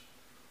Challenge.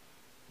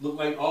 Looked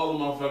like all the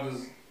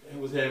motherfuckers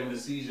was having a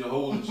seizure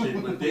holding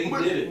shit, but they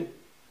did it.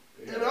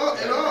 In all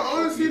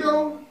honesty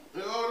though,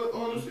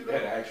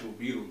 That actual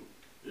Beetle.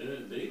 Yeah,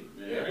 they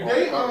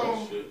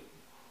shit.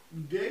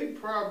 they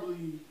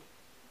probably,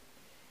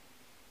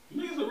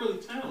 Niggas are really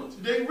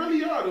talented. they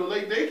really are though.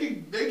 Like they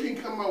can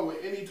come out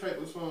with any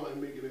type of song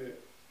and make it a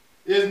hit.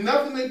 There's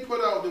nothing they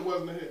put out that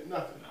wasn't a hit.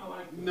 Nothing. I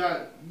like them. Not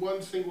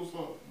one single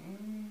song.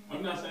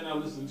 I'm not saying I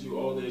listen to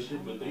all their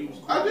shit, but they was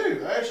cool. I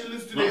do. I actually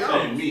listen to I'm their not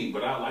saying albums. me,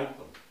 but I like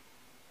them.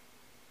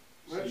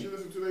 I actually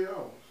listen to their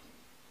albums.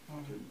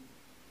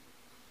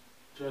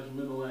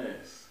 Judgmental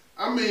ass.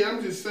 I mean,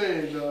 I'm just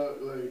saying,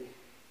 like,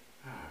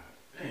 Ah,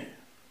 damn.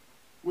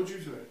 what you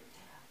say?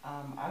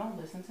 I don't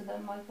listen to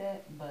them like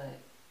that, but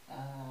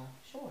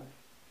sure.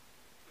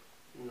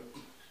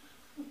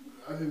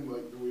 I didn't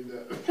like the way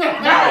that. No,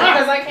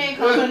 because I can't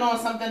comment on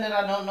something that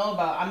I don't know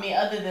about. I mean,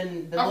 other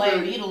than the I Black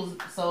feel you.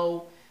 Beatles.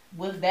 So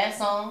with that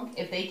song,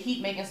 if they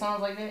keep making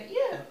songs like that,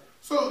 yeah.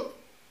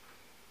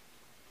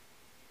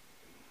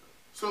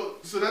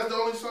 So that's the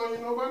only song you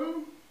know by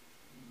them?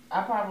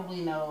 I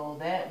probably know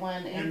that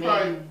one and You maybe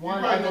probably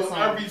one other know song.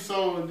 every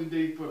song that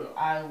they put up.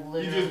 I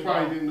literally You just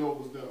probably don't. didn't know it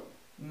was them.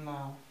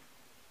 No.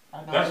 I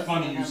don't That's listen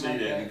funny to you them say like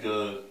that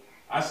because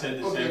I said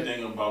the Okay. same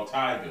thing about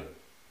Tiger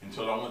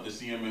until I went to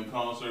see him in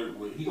concert.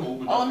 He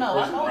opened Oh up no, for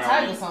I Chris know Brown.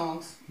 Tiger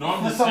songs. No,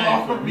 I'm just For some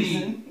saying for odd me,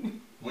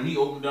 reason. when he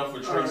opened up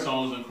for Trey Alright.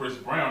 Songz and Chris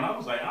Brown, I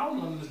was like, I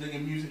don't know this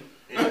nigga music.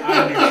 And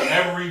I knew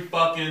every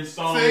fucking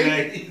song See?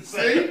 that he See?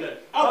 said.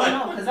 I Oh was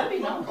no, because I be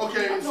knowing.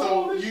 Okay, I know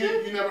all so this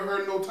shit. you never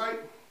heard No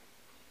Type?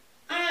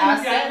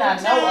 I said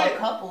I know a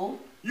couple.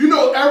 You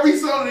know every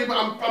song they, but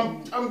I can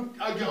almost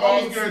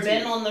That's guarantee.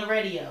 been on the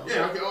radio.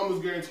 Yeah, I can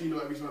almost guarantee you know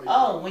every song they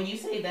Oh, when you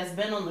say that's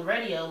been on the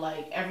radio,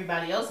 like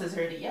everybody else has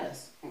heard it,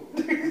 yes.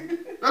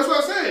 That's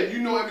what I said.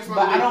 You know every song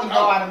But they I don't put go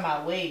out. out of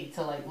my way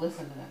to like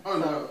listen to them. Oh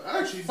no,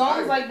 actually,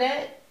 Songs like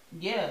that,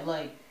 yeah,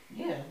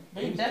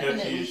 they He's definitely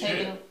catchy as take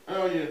shit. it.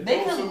 Oh yeah,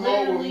 They Post could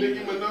Malone, literally- Nicki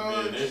Yeah,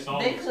 Minaj. their song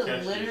They was could catchy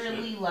as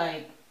literally shit.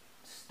 like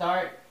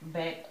start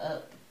back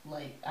up.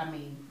 Like, I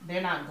mean,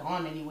 they're not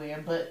gone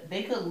anywhere, but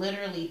they could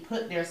literally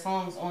put their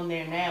songs on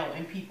there now,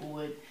 and people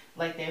would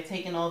like they're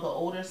taking all the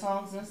older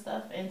songs and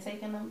stuff and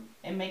taking them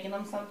and making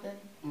them something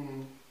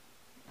Mhm.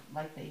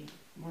 like they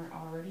weren't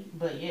already.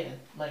 But yeah,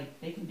 like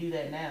they can do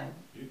that now.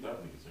 You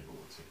definitely can take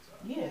over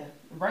TikTok. Yeah,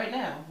 right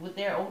now with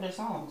their older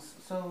songs.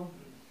 So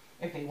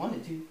if they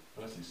wanted to.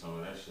 Especially some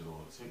of that shit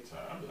on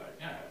TikTok. I'd be like,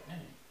 God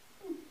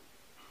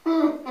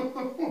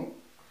damn.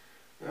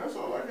 That's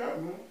all I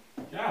got, man.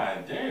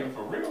 God damn,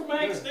 for real?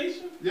 Max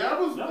Station? Yeah, I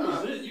was. That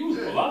was it. You was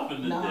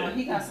bluffing No, today.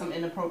 he got some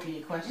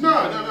inappropriate questions. No,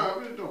 I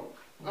really don't.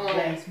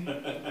 Last week.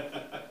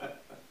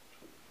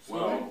 So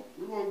Well,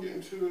 we're gonna get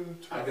into the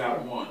top I got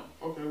five. one.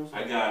 Okay, what's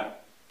I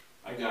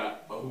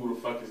got a who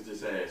the fuck is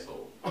this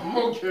asshole?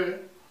 Okay.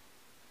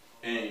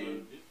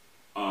 And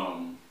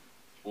on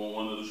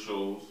one of the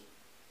shows,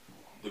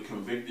 the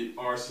convicted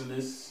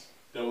arsonist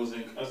that was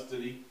in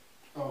custody,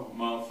 Oh.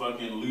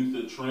 motherfucking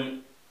Luther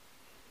Trent,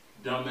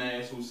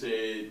 dumbass who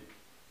said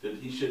that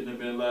he shouldn't have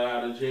been let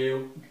out of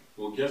jail.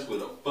 Well, guess where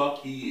the fuck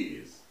he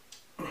is?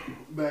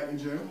 Back in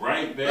jail.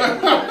 Right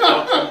back where the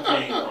fuck he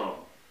came from.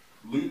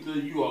 Luther,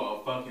 you are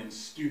a fucking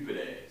stupid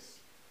ass.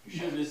 You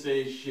shouldn't have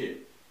said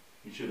shit.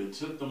 You should have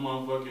took the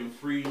motherfucking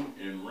free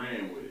and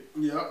ran with it.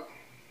 Yep.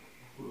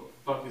 Who the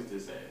fuck is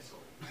this asshole?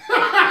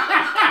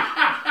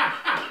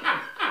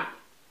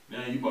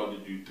 Now you about to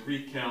do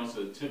 3 counts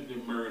of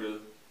attempted murder.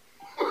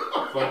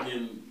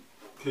 Fucking,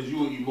 cause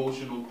you an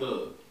emotional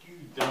thug. You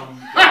dumb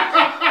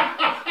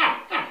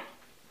bitch.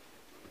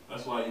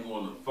 That's why you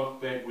want to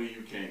fuck back where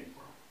you came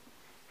from.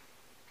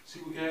 See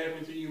what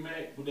happened to you,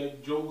 Mac, with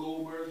that Joe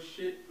Goldberg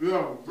shit?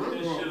 Yo, Leave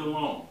that shit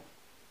alone.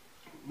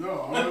 No,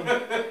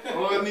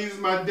 all I need is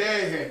my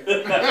dad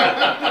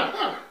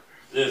hat.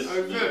 This That's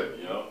it.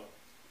 yo.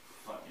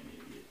 Fucking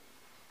idiot.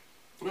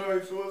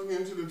 Alright, so let's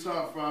get into the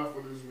top 5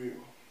 for this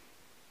video.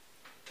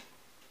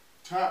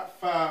 Top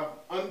 5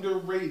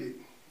 underrated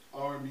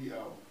R&B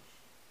albums.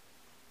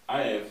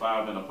 I had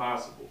 5 in a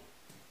possible.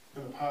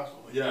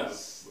 Impossible.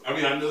 Yes. I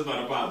mean, I know it's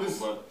not a possible, This,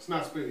 but it's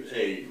not space.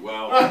 hey,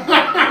 well,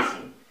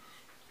 listen.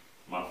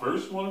 My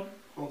first one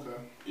Okay.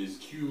 is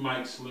Q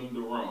Mike Slim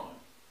Deron.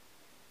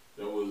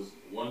 That was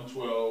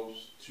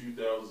 1/12's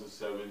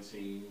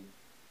 2017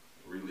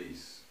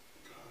 release.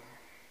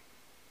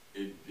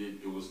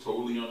 It was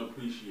totally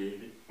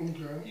unappreciated,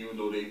 Okay. even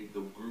though the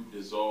group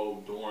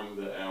dissolved during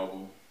the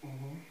album,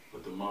 Mm-hmm.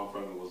 but the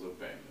motherfucker was a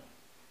banger.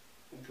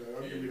 Okay,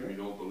 I'll And give you if you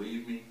that. don't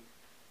believe me,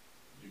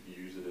 you can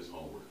use it as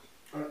homework.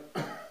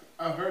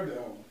 I've heard the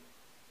album.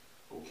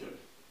 Okay.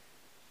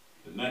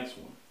 The next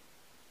one,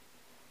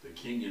 The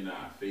King and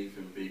I, Faith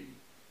and Baby.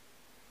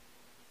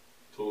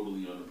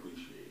 Totally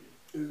unappreciated.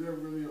 Is that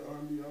really an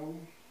R&B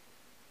album?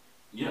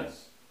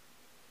 Yes.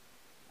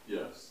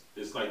 Yes.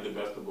 It's like the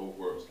best of both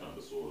worlds, kind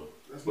of, sort of.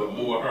 That's But not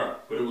more her.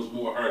 But it was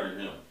more her than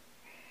him.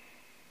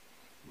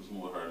 It was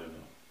more her than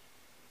him.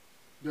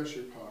 That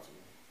shit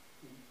possible.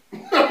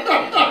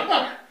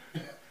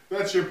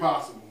 That shit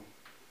possible.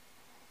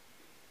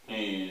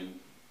 And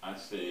I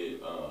said,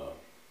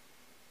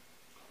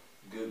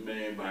 Good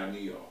Man by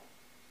Neo.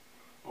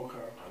 Okay.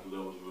 I thought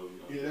that was really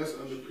Yeah, that's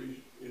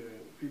underappreciated. Yeah,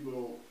 people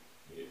don't.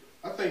 Yeah.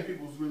 I think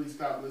people's really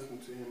stopped listening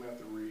to him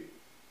after Red.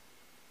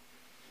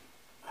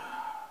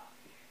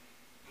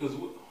 Because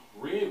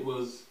Red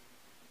was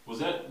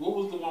that, what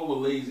was the one with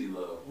Lazy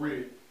Love?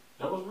 Red.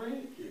 That was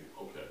Red? Yeah.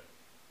 Okay.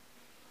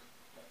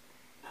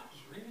 That was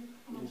Red?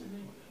 What was the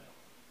name of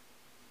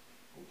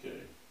that?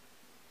 Okay.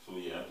 So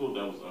yeah, I thought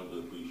that was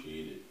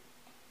underappreciated.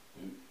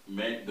 And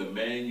the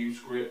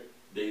manuscript,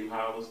 Dave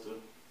Hollister,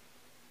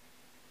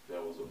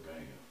 that was a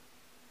banger.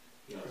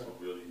 He got some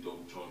really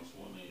dope joints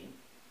on there.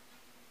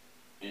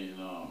 And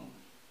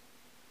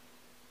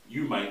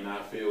you might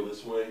not feel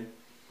this way,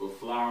 but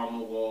Fly on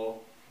the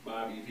Wall,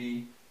 Bobby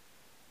V,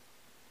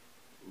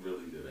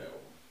 really good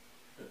album.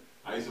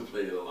 I used to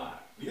play it a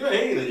lot. You're a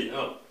hater,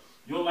 yo.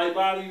 You don't like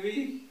Bobby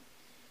V?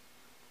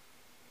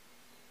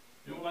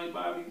 You don't like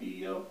Bobby V,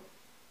 yo?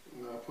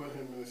 No, I put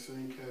him in the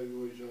same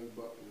category as Young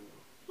Buck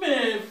now.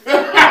 Man,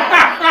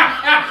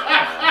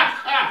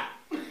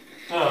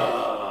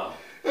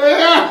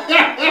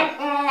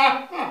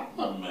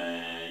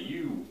 man,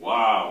 you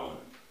wildin'.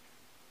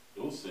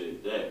 Don't say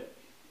that.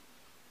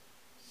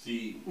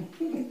 See,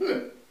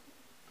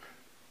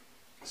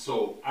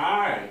 so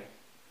Okay.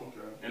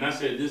 and I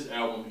said this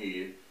album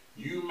here,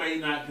 you may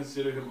not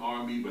consider him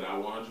R&B, but I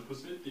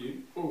 100%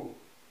 do. Oh.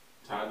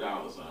 Ty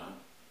Dolla $ign.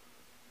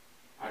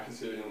 I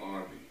consider him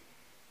R&B.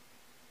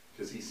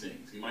 Because he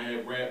sings. He might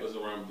have rappers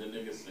around, but the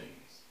nigga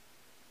sings.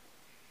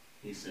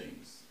 He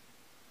sings.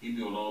 He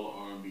be on all the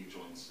R&B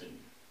joints singing.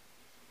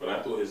 But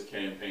I thought his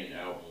campaign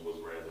album was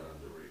rather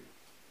underrated.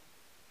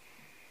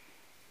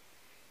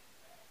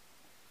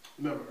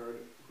 Never heard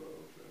it. But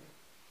okay.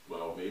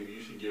 Well, maybe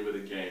you should give it a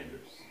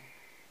ganders.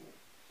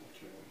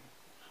 Okay.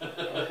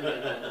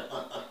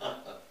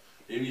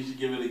 Maybe you should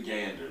give it a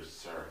ganders,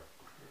 sir.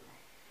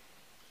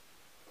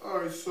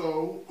 Alright,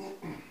 so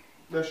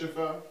that's your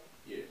 5?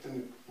 Yeah.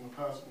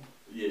 Impossible.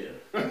 Yeah.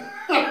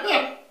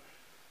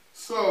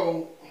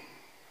 So,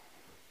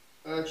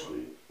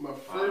 actually, my 5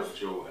 first.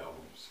 Joe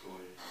albums. Go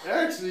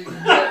ahead.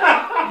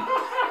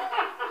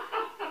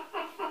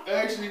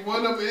 Actually,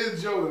 one of them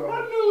is Joe though.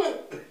 I knew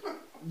it.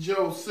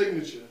 Joe's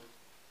Signature.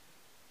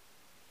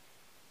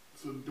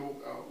 It's a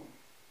dope album.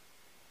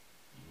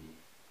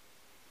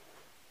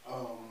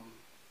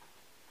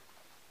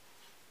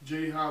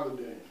 Jay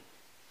Holiday.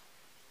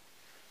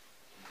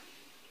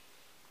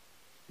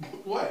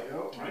 What,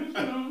 yo? I used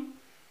to know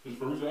his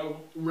first album.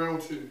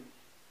 Round 2.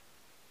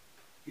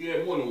 He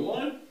had more than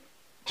one?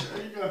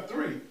 You got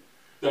 3.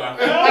 The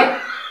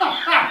hell?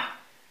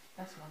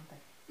 That's one thing.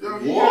 Yo,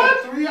 he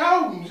What? got 3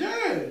 albums,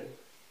 yeah.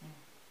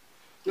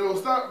 Yo,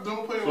 stop.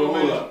 Don't play So my hold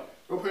man. up.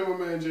 Don't play my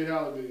man Jay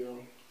Holiday, yo.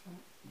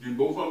 Did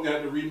both of them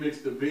got to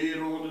remix the bed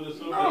on it or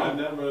something? No. I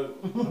never.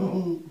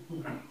 No.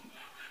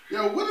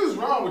 Yo, what is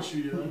wrong with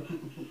you, yo?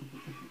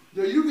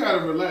 Yo, you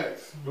gotta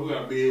relax. You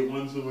got bed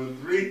 1, 2, and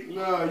 3.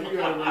 Nah, you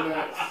gotta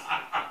relax.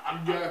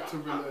 You got to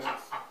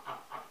relax.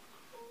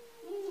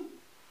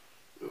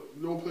 Yo,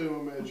 don't play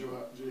my man Jay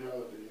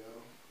Holiday,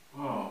 yo.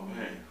 Oh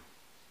man.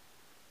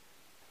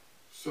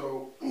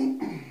 So, we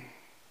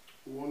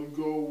want to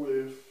go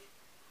with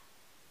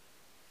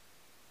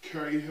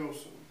Carrie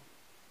Hilson.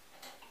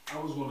 I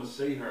was gonna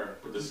say her,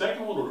 but the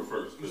second one or the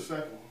first? The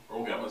second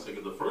one. Okay, I'm gonna say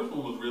because the first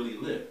one was really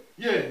lit.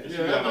 Yeah, And she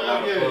yeah, got a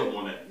lot of club yeah.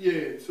 on that.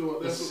 Yeah, so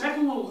The that's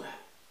second one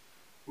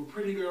with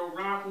Pretty Girl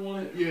Rock on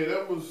it. yeah,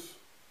 that was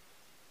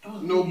That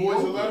was No Boys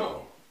mediocre, Allowed.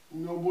 though.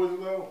 No Boys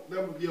Allowed.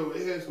 That was, yo,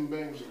 it had some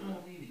bangers. It was in kind it.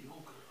 of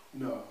mediocre.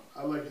 No,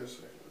 I like that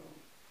second album.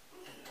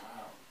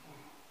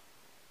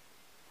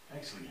 I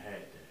actually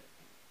had that.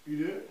 You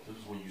did? This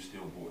was when you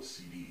still bought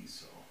CDs,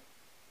 so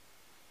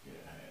yeah,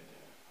 I had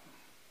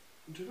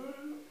that. Did I?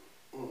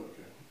 Oh,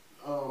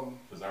 okay.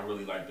 Because I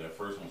really liked that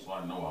first one, so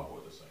I know I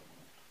bought the second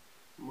one.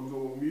 I'm gonna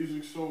go with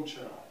Music Soul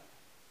Child.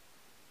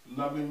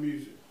 Loving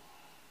Music.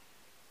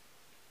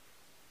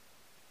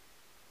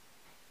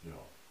 Yo.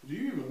 Do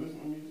you even listen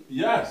to music?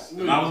 Yes, No,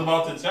 and you- I was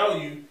about to tell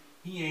you,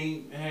 he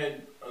ain't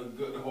had a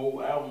good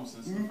whole album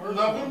since the first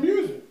Loving one.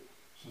 Music.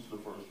 Since the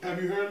first one.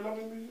 Have you heard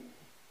Loving Music?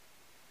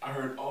 I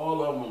heard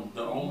all of them.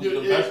 The only Yeah,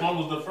 the yeah. best one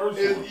was the first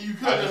It, one. you I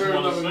couldn't have just heard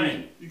want to Loving sing.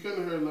 Music. You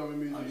couldn't have heard Loving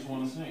Music. I just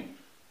want to sing.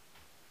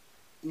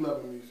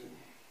 Loving Music.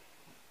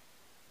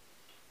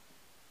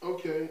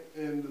 Okay,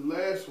 and the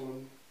last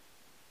one,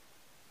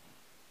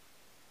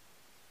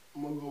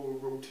 I'm gonna go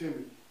with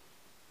Rotimi.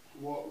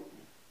 Walk With Me,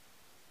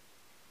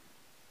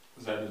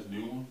 Is that his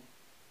new one?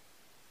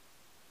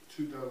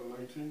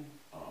 2019.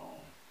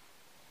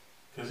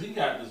 Cause he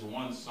got this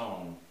one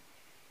song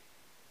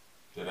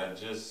that I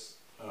just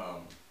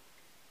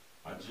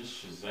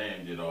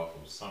Shazammed it off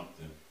of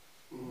something.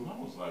 And I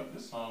was like,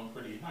 this song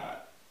pretty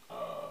hot.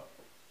 I'll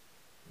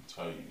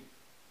tell you.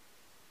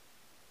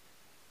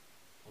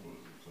 What was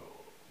it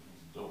called? It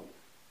was dope.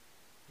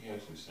 He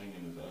actually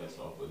singing his ass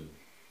off, but it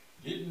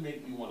didn't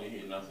make me want to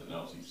hear nothing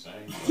else he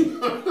sang.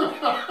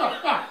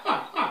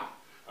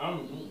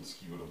 I'm just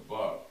keep it a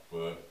buck,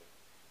 but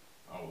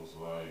I was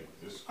like,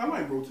 this. I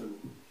like Rotimi.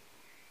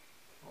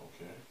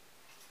 Okay.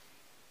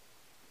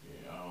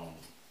 Yeah, I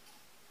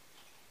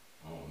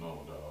don't know,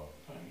 dog.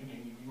 Dang, it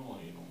ain't even going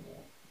here no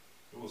more.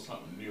 It was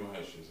something new. I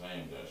had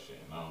Shazam that shit,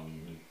 and I don't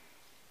even.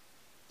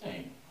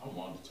 Dang, I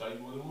wanted to tell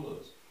you what it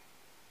was.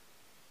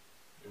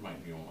 It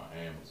might be on my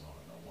Amazon,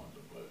 I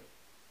wonder, but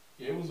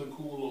yeah, it was a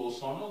cool little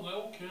song. I was like,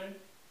 okay.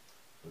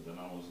 But then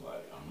I was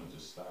like, I'm gonna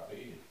just stop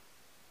here.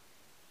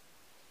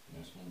 And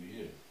that's gonna be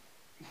it.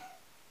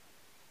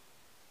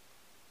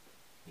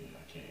 Yeah,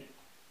 I can't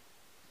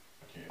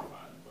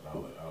find it, but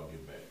I'll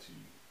get back to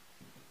you.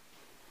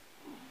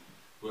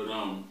 But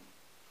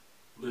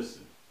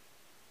listen,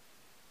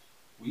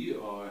 we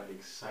are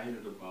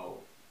excited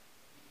about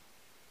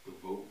the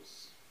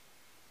votes.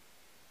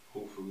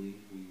 Hopefully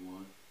we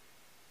won.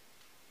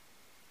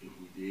 If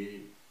we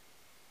did,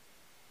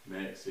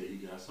 Max said he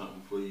got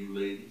something for you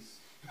ladies.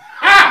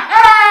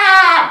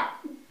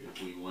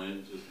 If we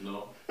win, just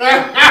know.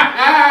 Can't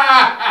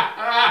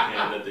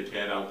let the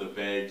cat out the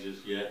bag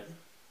just yet.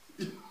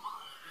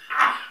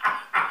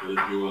 But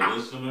if you're a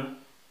listener,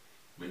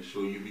 make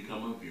sure you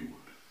become a viewer.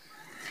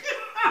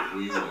 If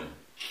we win.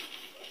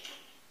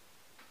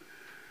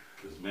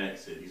 Because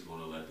Max said he's going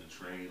to let the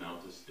train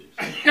out the station.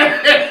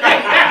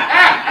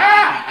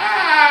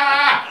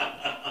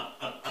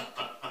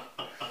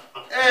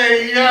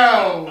 Hey,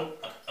 yo!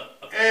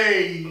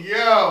 Hey,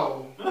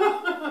 yo!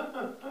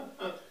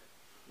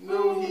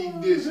 No, he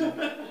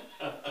didn't.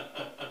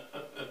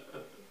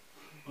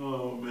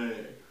 Oh,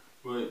 man.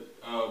 But,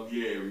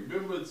 yeah,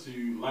 remember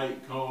to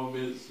like,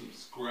 comment,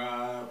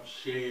 subscribe,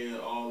 share,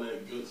 all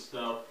that good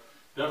stuff.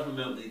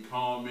 Definitely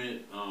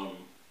comment.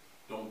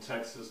 Don't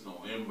text us,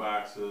 don't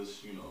inbox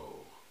us, you know.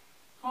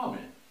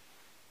 Comment.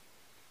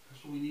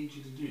 That's what we need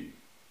you to do.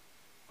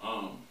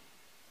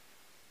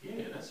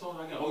 Yeah, that's all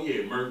I got. Oh,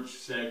 yeah, merch,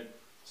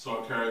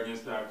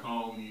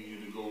 SawCarragans.com. We need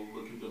you to go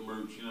look at the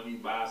merch. You know what I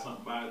mean? Buy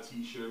something, buy a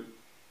t-shirt.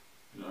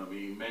 You know what I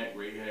mean? Matt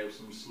Ray have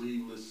some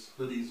sleeveless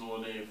hoodies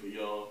on there for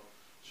y'all.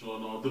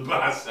 Showing off the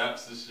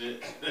biceps and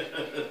shit.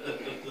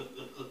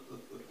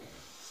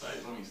 Like,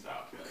 let me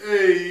stop.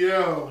 Hey,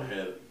 yo!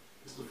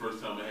 It's the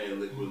first time I had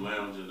Liquid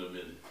Lounge in a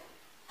minute.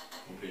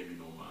 Don't pay me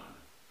no mind.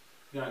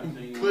 Got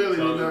anything you Clearly,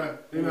 want to tell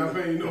they're not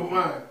paying no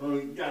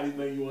mind. Got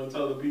anything you want to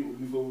tell the people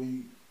before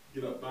we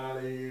get up out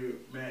of here,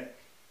 Matt?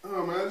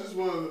 Oh man, I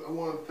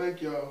want to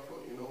thank y'all for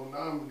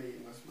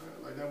nominating us,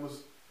 man. Like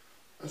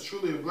that's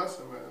truly a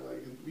blessing, man.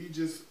 Like we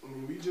just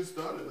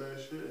started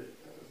last year, and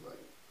it's like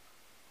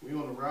we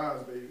on the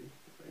rise, baby.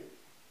 Like,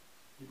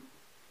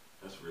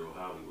 that's real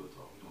Hollywood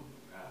talk. We on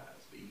the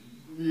rise, baby.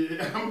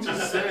 Yeah, I'm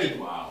just saying.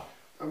 Wow.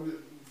 I'm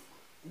just,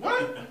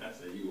 what? I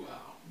said you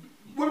wow.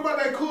 What about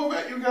that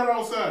Corvette you got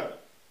outside?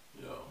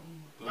 Yo.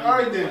 All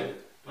right then.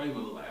 Don't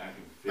even look like I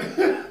can fit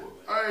that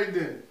Corvette. All right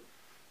then.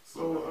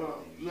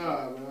 So,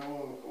 nah, man, I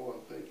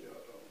want to thank y'all.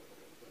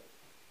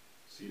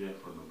 See that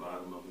from the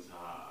bottom of his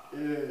heart.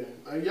 Yeah,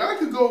 like, y'all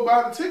could go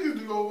buy the tickets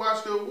to go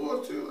watch the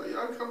awards too. Like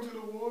y'all come to the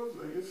awards,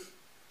 like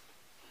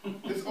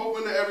it's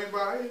open to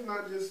everybody. It's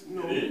not just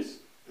It is?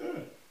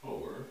 Yeah. Oh,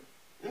 word.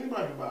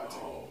 Anybody can buy a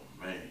ticket. Oh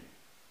man,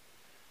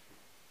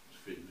 it's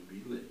fitting to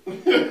be lit. I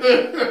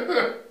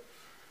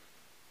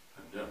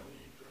definitely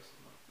ain't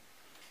dressing up.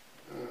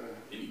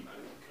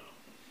 Anybody can come.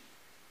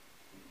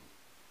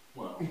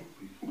 Well,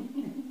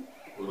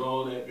 with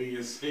all that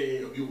being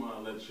said, we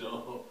want to let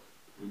y'all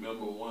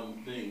remember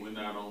one thing. We're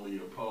not only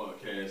a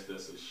podcast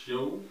that's a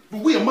show.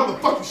 But we a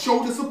motherfucking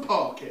show that's a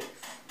podcast.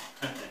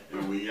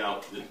 And we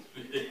out there.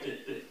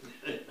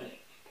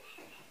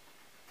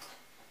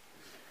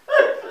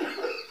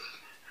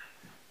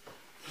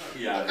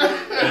 Yeah,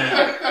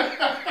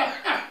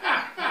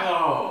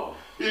 oh.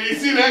 You didn't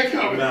see that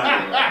coming.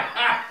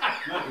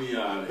 Not me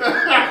out of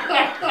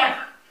here.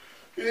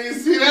 You didn't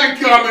see that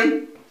coming.